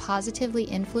leader to positively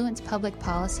influence public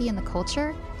policy and the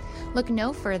culture? Look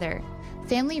no further.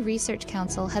 Family Research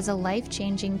Council has a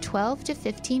life-changing 12 to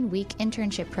 15-week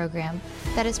internship program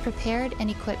that has prepared and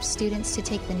equipped students to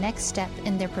take the next step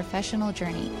in their professional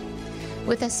journey.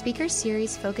 With a speaker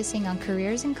series focusing on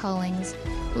careers and callings,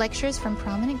 lectures from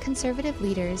prominent conservative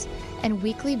leaders, and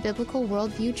weekly biblical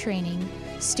worldview training,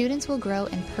 students will grow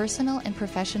in personal and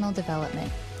professional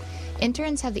development.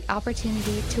 Interns have the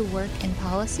opportunity to work in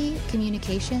policy,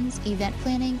 communications, event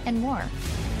planning, and more.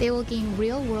 They will gain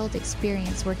real-world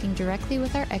experience working directly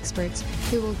with our experts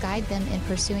who will guide them in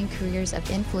pursuing careers of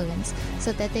influence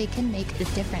so that they can make a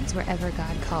difference wherever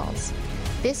God calls.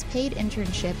 This paid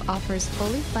internship offers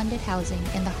fully funded housing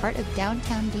in the heart of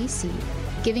downtown D.C.,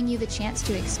 giving you the chance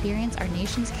to experience our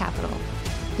nation's capital.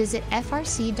 Visit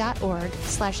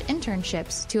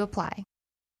frc.org/internships to apply.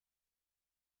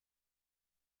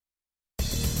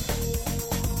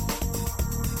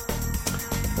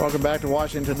 Welcome back to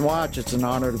Washington Watch. It's an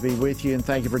honor to be with you, and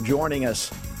thank you for joining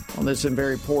us on this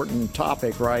very important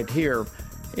topic right here.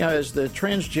 You know, as the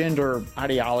transgender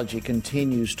ideology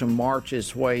continues to march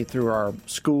its way through our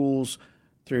schools,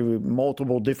 through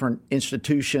multiple different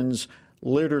institutions,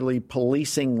 literally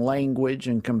policing language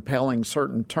and compelling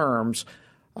certain terms,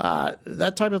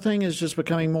 that type of thing is just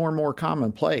becoming more and more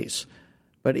commonplace.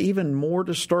 But even more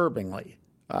disturbingly,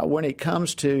 when it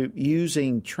comes to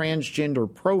using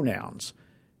transgender pronouns,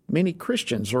 many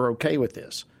Christians are okay with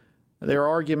this. Their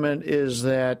argument is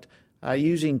that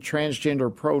using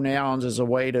transgender pronouns is a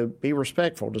way to be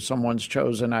respectful to someone's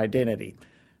chosen identity,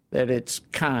 that it's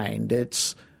kind,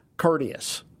 it's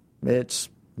courteous, it's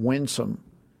winsome.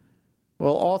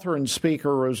 Well, author and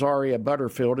speaker Rosaria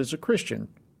Butterfield is a Christian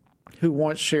who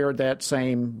once shared that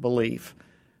same belief.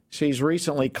 She's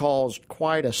recently caused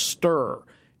quite a stir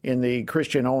in the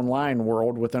Christian online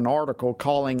world with an article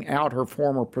calling out her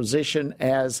former position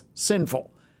as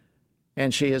sinful,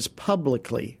 and she has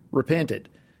publicly repented.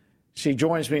 She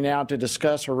joins me now to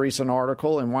discuss her recent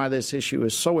article and why this issue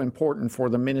is so important for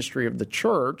the ministry of the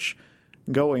church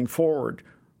going forward.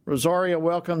 Rosaria,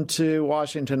 welcome to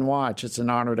Washington Watch. It's an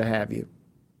honor to have you.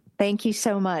 Thank you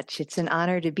so much. It's an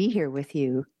honor to be here with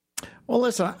you. Well,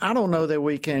 listen, I don't know that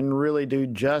we can really do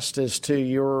justice to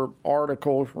your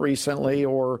article recently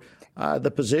or the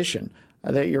position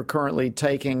that you're currently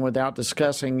taking without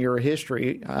discussing your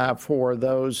history for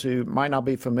those who might not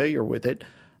be familiar with it.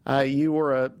 You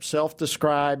were a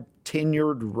self-described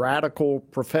tenured radical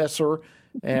professor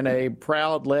and a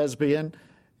proud lesbian.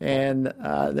 And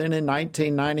then in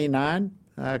 1999,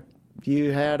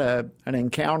 you had an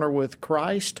encounter with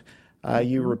Christ.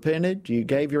 You repented. You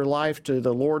gave your life to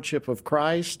the lordship of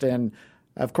Christ. And,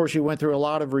 of course, you went through a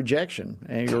lot of rejection.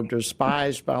 And you're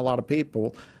despised by a lot of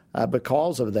people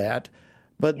because of that.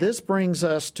 But this brings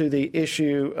us to the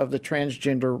issue of the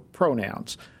transgender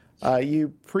pronouns.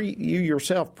 You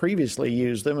yourself previously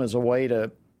used them as a way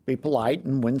to be polite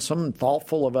and winsome and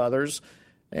thoughtful of others.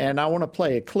 And I want to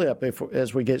play a clip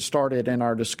as we get started in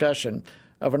our discussion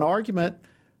of an argument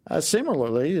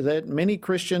similarly that many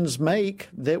Christians make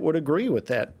that would agree with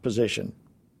that position.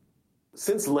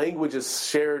 Since language is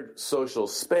shared social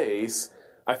space,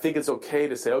 I think it's okay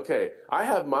to say, okay, I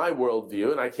have my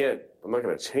worldview and I'm not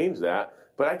going to change that,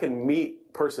 but I can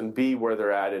meet person B where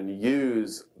they're at and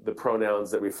use the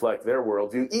pronouns that reflect their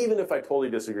worldview, even if I totally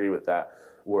disagree with that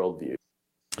worldview.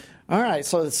 All right,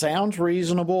 so it sounds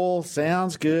reasonable,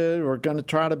 sounds good. We're going to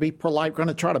try to be polite. We're going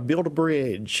to try to build a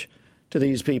bridge to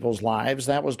these people's lives.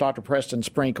 That was Dr. Preston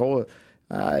Sprinkle,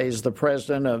 He's the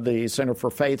president of the Center for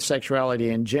Faith, Sexuality,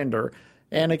 and Gender.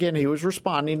 And again, he was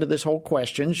responding to this whole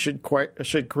question, should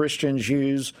Christians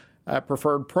use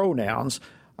preferred pronouns?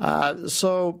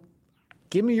 So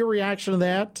give me your reaction to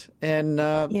that, and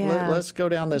let's go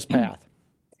down this path.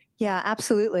 Yeah,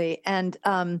 absolutely. And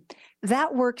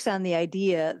that works on the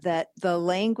idea that the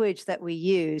language that we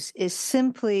use is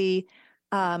simply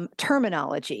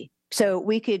terminology. So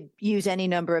we could use any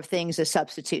number of things as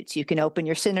substitutes. You can open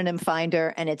your synonym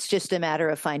finder, and it's just a matter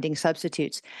of finding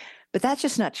substitutes. But that's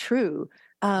just not true.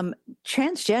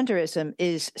 Transgenderism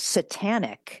is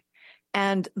satanic,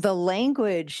 and the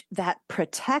language that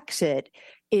protects it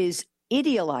is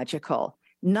ideological,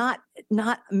 not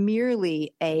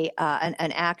merely an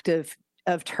act of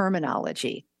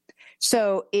terminology.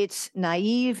 So it's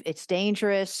naive, it's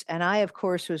dangerous, and I, of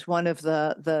course, was one of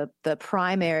the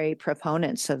primary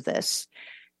proponents of this,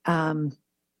 and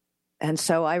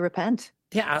so I repent.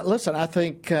 Yeah, listen, I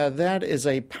think that is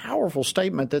a powerful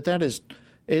statement.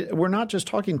 We're not just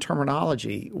talking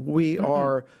terminology; we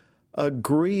are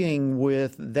agreeing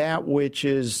with that which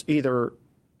is either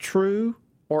true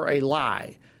or a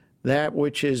lie, that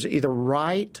which is either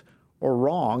right or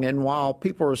wrong. And while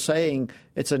people are saying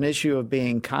it's an issue of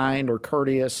being kind or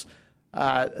courteous,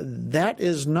 that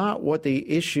is not what the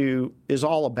issue is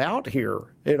all about here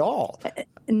at all.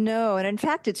 No, and in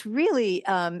fact, it's really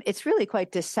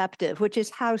quite deceptive, which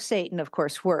is how Satan, of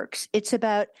course, works. It's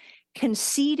about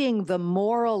conceding the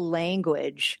moral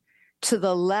language to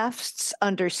the left's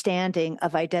understanding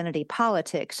of identity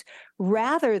politics,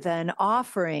 rather than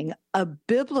offering a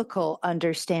biblical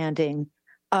understanding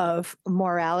of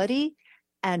morality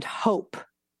and hope.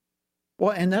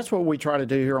 Well, and that's what we try to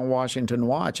do here on Washington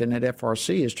Watch and at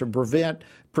FRC, is to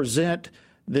present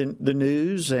the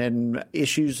news and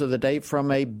issues of the day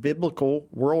from a biblical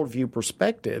worldview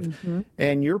perspective. Mm-hmm.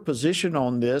 And your position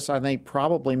on this, I think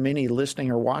probably many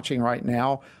listening or watching right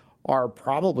now are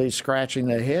probably scratching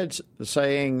their heads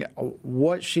saying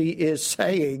what she is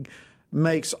saying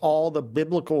makes all the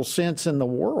biblical sense in the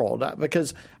world,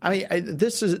 because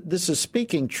this is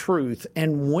speaking truth.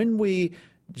 And when we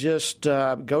just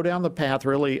go down the path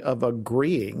really of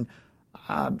agreeing,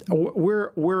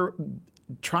 we're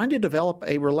trying to develop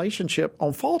a relationship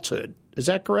on falsehood. Is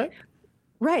that correct?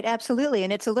 Right, absolutely.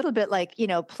 And it's a little bit like,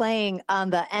 playing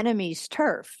on the enemy's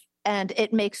turf, and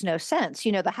it makes no sense.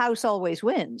 The house always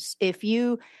wins. If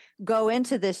you go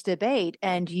into this debate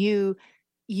and you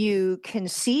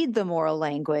concede the moral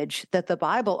language that the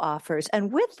Bible offers,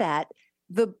 and with that,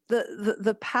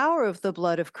 the power of the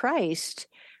blood of Christ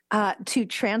to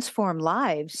transform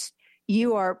lives,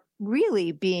 you are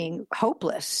really being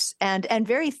hopeless and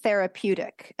very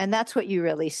therapeutic. And that's what you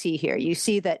really see here. You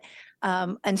see that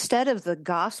instead of the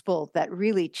gospel that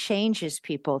really changes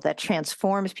people, that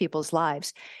transforms people's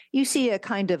lives, you see a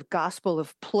kind of gospel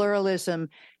of pluralism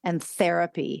and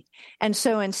therapy. And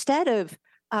so instead of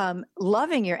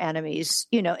loving your enemies,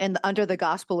 under the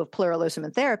gospel of pluralism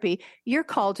and therapy, you're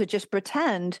called to just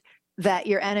pretend that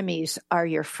your enemies are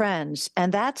your friends.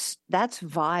 And that's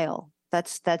vile.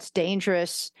 That's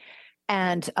dangerous,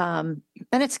 and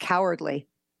it's cowardly.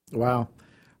 Wow.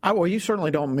 Well, you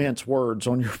certainly don't mince words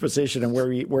on your position and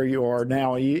where you are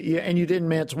now. And you didn't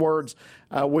mince words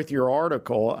with your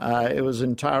article. It was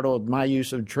entitled, "My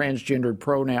Use of Transgendered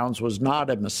Pronouns Was Not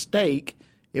a Mistake,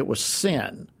 It Was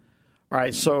Sin." All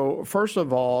right. So first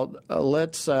of all,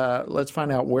 let's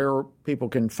find out where people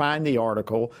can find the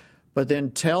article, but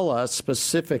then tell us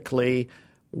specifically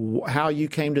how you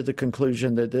came to the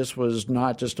conclusion that this was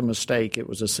not just a mistake, it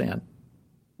was a sin.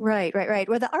 Right.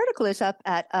 Well, the article is up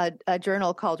at a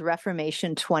journal called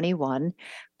Reformation 21,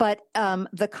 but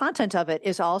the content of it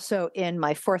is also in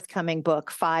my forthcoming book,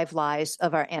 5 Lies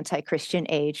of Our Anti-Christian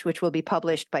Age, which will be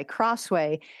published by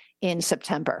Crossway in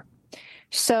September.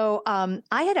 So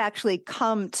I had actually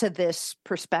come to this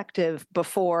perspective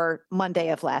before Monday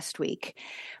of last week,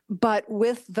 but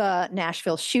with the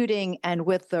Nashville shooting and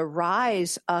with the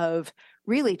rise of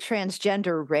really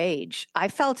transgender rage, I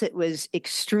felt it was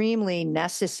extremely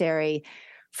necessary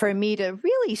for me to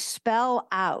really spell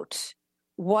out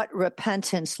what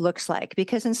repentance looks like,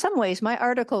 because in some ways my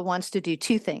article wants to do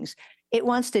 2 things. It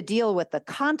wants to deal with the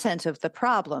content of the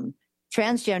problem.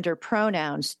 Transgender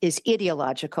pronouns is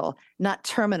ideological, not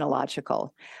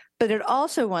terminological. But it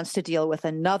also wants to deal with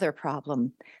another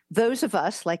problem. Those of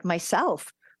us, like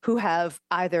myself, who have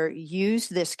either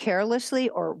used this carelessly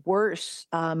or worse,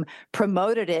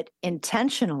 promoted it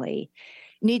intentionally,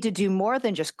 need to do more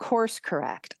than just course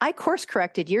correct. I course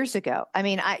corrected years ago. I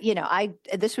mean,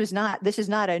 this is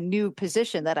not a new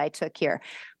position that I took here.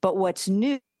 But what's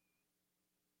new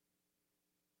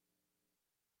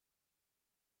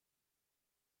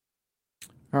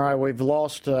All right, we've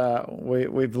lost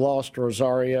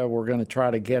Rosaria. We're going to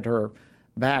try to get her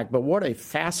back. But what a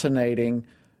fascinating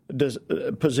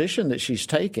position that she's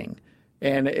taking.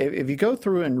 And if you go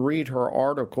through and read her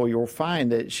article, you'll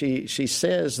find that she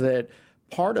says that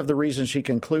part of the reason she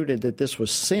concluded that this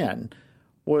was sin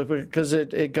was because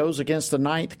it goes against the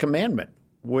 9th commandment,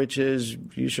 which is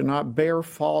you should not bear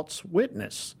false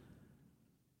witness.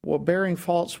 Well, bearing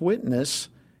false witness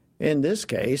in this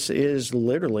case is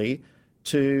literally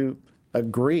to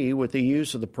agree with the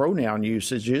use of the pronoun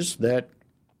usages that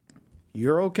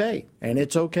you're okay, and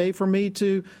it's okay for me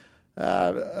to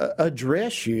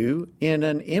address you in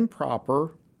an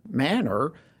improper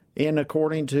manner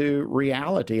according to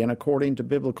reality and according to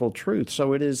biblical truth.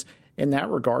 So it is, in that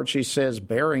regard, she says,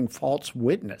 bearing false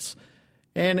witness.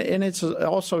 And it's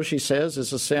also, she says,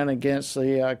 it's a sin against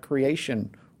the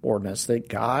creation ordinance that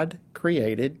God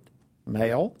created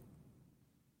male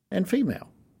and female.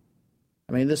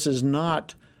 I mean, this is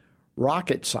not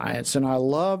rocket science, and I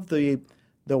love the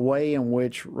way in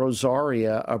which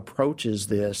Rosaria approaches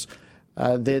this,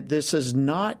 that this is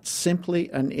not simply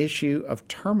an issue of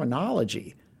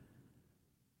terminology.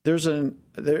 There is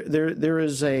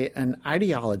an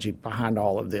ideology behind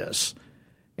all of this,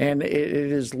 and it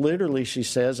is literally, she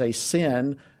says, a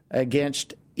sin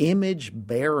against image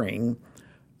bearing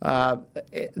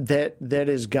that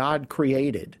is God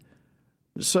created.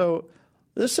 So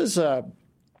this is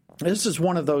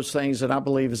one of those things that I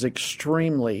believe is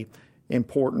extremely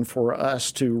important for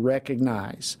us to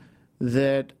recognize,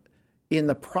 that in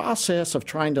the process of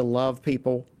trying to love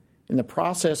people, in the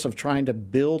process of trying to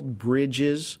build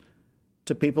bridges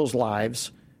to people's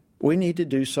lives, we need to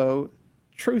do so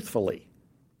truthfully.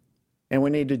 And we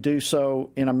need to do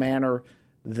so in a manner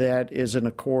that is in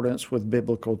accordance with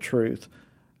biblical truth.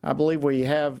 I believe we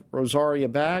have Rosaria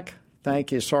back.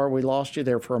 Thank you. Sorry we lost you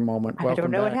there for a moment. I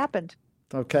don't know what happened.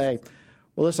 Okay.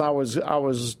 Well, listen, I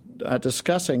was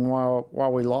discussing while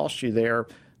we lost you there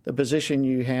the position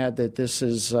you had that this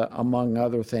is, among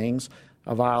other things,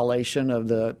 a violation of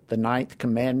the 9th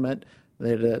commandment,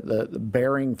 the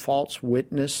bearing false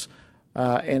witness,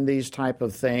 and these type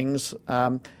of things.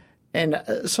 So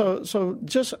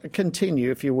just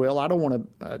continue, if you will. I don't want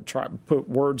to try to put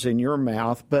words in your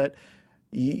mouth, but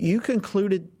you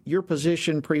concluded your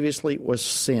position previously was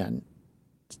sin.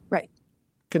 Right.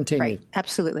 Continue. Right.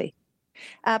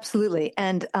 Absolutely.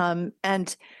 And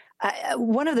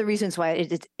one of the reasons why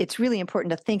it's really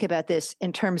important to think about this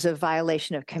in terms of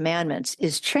violation of commandments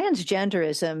is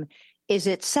transgenderism is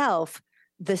itself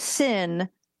the sin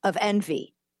of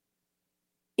envy.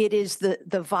 It is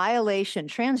the violation.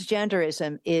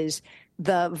 Transgenderism is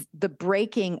the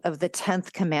breaking of the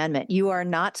 10th commandment. You are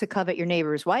not to covet your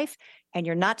neighbor's wife, and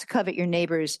you're not to covet your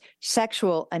neighbor's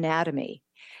sexual anatomy.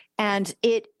 And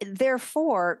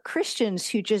therefore, Christians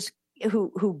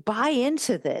who buy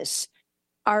into this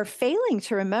are failing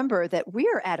to remember that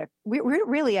we're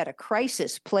really at a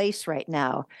crisis place right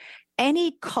now.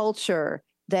 Any culture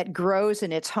that grows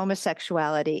in its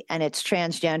homosexuality and its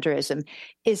transgenderism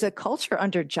is a culture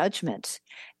under judgment.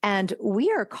 And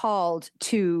we are called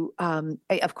to,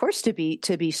 of course, to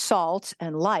be salt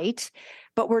and light,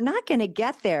 but we're not going to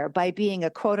get there by being a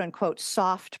quote unquote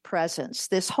soft presence.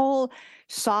 This whole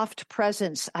soft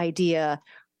presence idea,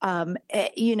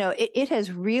 it's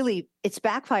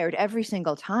backfired every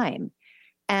single time.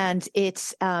 And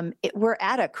we're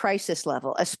at a crisis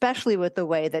level, especially with the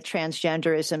way that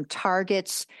transgenderism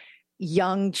targets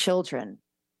young children.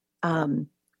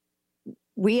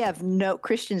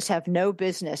 Christians have no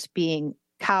business being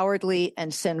cowardly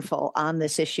and sinful on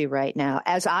this issue right now,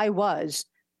 as I was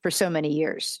for so many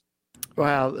years.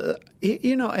 Well,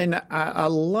 and I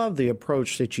love the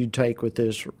approach that you take with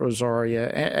this,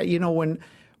 Rosaria.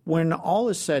 When all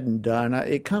is said and done,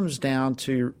 it comes down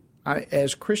to,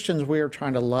 as Christians, we are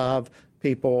trying to love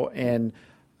people and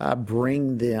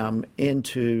bring them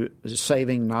into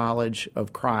saving knowledge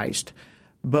of Christ.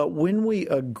 But when we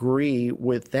agree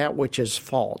with that which is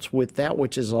false, with that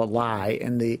which is a lie,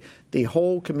 and the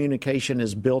whole communication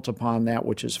is built upon that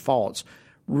which is false,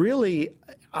 really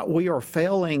we are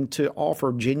failing to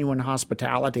offer genuine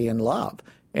hospitality and love.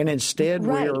 And instead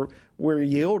we're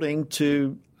yielding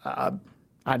to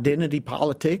identity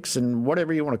politics and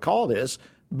whatever you want to call this,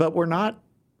 but we're not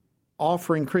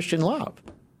offering Christian love.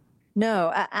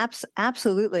 No,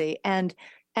 absolutely. And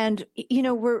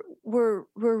we're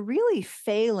really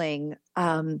failing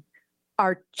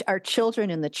our children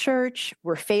in the church.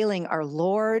 We're failing our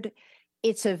Lord.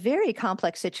 It's a very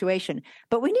complex situation,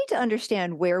 but we need to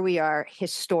understand where we are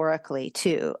historically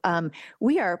too.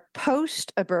 We are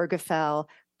post Obergefell,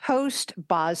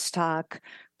 post-Bostock,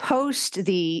 post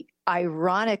the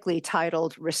ironically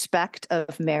titled Respect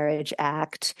of Marriage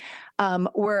Act.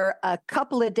 We're a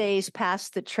couple of days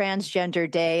past the Transgender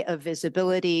Day of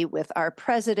Visibility with our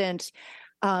president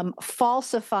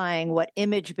falsifying what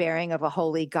image bearing of a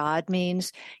holy God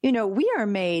means. You know, we are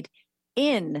made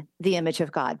in the image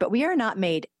of God, but we are not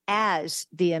made as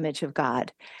the image of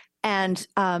God. And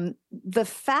the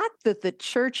fact that the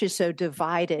church is so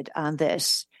divided on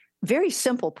this very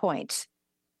simple point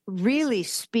really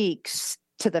speaks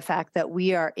to the fact that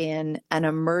we are in an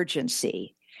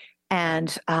emergency,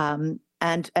 and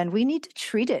we need to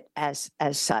treat it as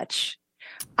such.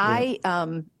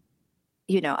 Yeah.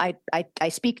 I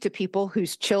speak to people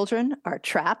whose children are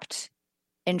trapped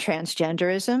in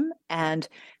transgenderism, and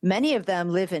many of them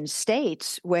live in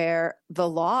states where the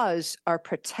laws are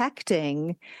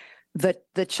protecting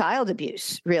the child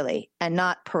abuse, really, and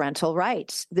not parental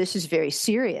rights. This is very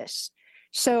serious.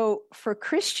 So for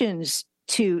Christians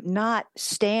to not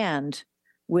stand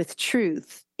with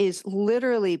truth is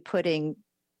literally putting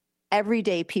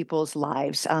everyday people's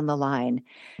lives on the line.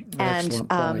 Excellent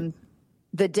point.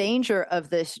 The danger of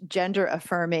this gender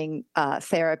affirming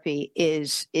therapy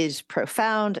is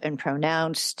profound and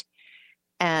pronounced.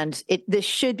 And this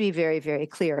should be very, very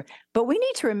clear. But we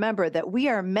need to remember that we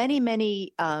are many,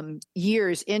 many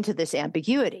years into this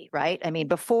ambiguity, right? I mean,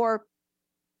 before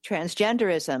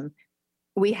transgenderism,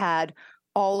 we had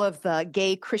all of the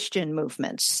gay Christian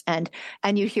movements. And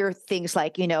you hear things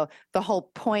like, you know, the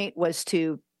whole point was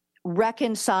to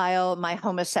reconcile my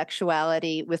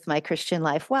homosexuality with my Christian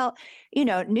life. Well, you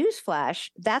know,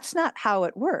 newsflash, that's not how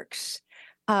it works.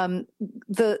 The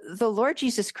Lord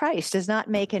Jesus Christ does not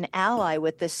make an ally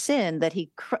with the sin that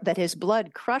his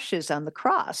blood crushes on the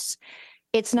cross.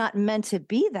 It's not meant to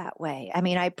be that way. I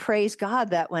mean, I praise God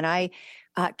that when I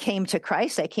came to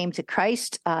Christ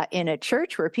in a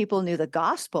church where people knew the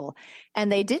gospel,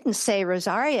 and they didn't say,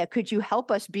 Rosaria, could you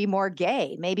help us be more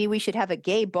gay? Maybe we should have a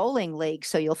gay bowling league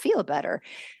so you'll feel better.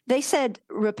 They said,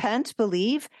 repent,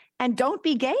 believe, and don't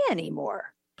be gay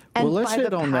anymore. And well, let's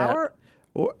hit on that.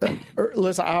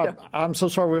 Listen, I'm so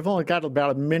sorry. We've only got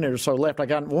about a minute or so left. I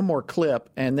got one more clip,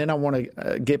 and then I want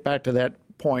to get back to that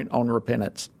point on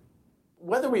repentance.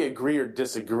 Whether we agree or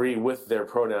disagree with their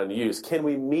pronoun use, can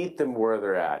we meet them where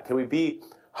they're at? Can we be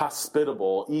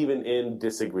hospitable even in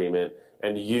disagreement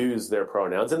and use their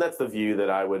pronouns? And that's the view that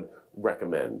I would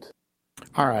recommend.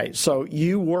 All right. So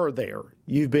you were there.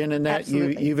 You've been in that.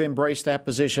 You've embraced that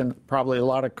position. Probably a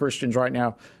lot of Christians right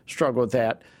now struggle with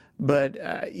that.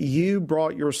 But you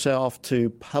brought yourself to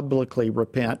publicly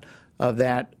repent of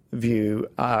that view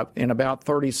in about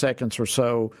 30 seconds or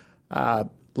so.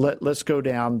 Let's go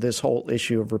down this whole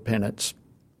issue of repentance.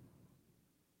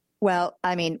 Well,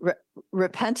 I mean,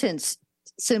 repentance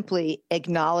simply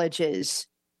acknowledges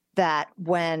that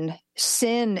when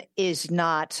sin is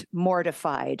not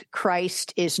mortified,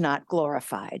 Christ is not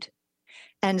glorified.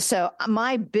 And so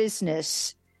my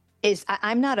business is,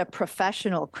 I'm not a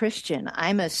professional Christian.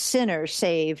 I'm a sinner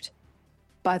saved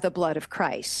by the blood of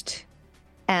Christ.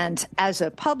 And as a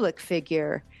public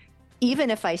figure,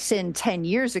 even if I sinned 10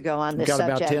 years ago on this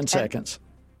subject, about 10 seconds.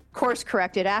 Course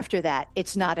corrected after that,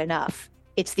 it's not enough.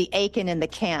 It's the Achan in the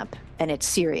camp, and it's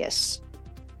serious.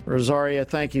 Rosaria,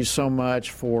 thank you so much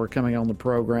for coming on the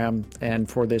program and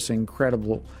for this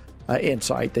incredible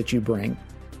insight that you bring.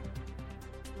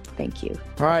 Thank you.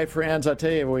 All right, friends, I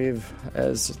tell you,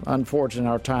 as unfortunate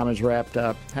our time is wrapped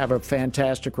up. Have a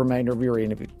fantastic remainder of your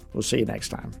interview. We'll see you next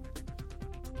time.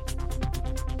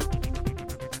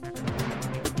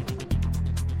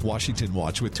 Washington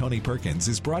Watch with Tony Perkins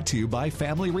is brought to you by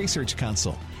Family Research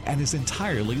Council and is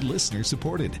entirely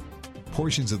listener-supported.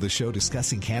 Portions of the show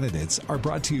discussing candidates are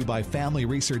brought to you by Family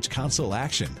Research Council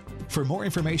Action. For more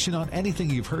information on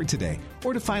anything you've heard today,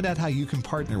 or to find out how you can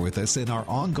partner with us in our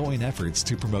ongoing efforts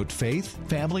to promote faith,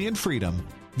 family, and freedom,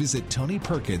 visit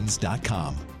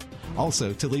TonyPerkins.com.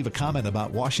 Also, to leave a comment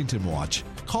about Washington Watch,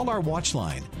 call our watch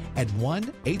line at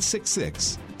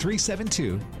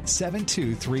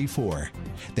 1-866-372-7234.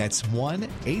 That's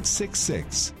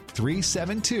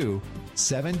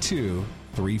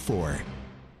 1-866-372-7234.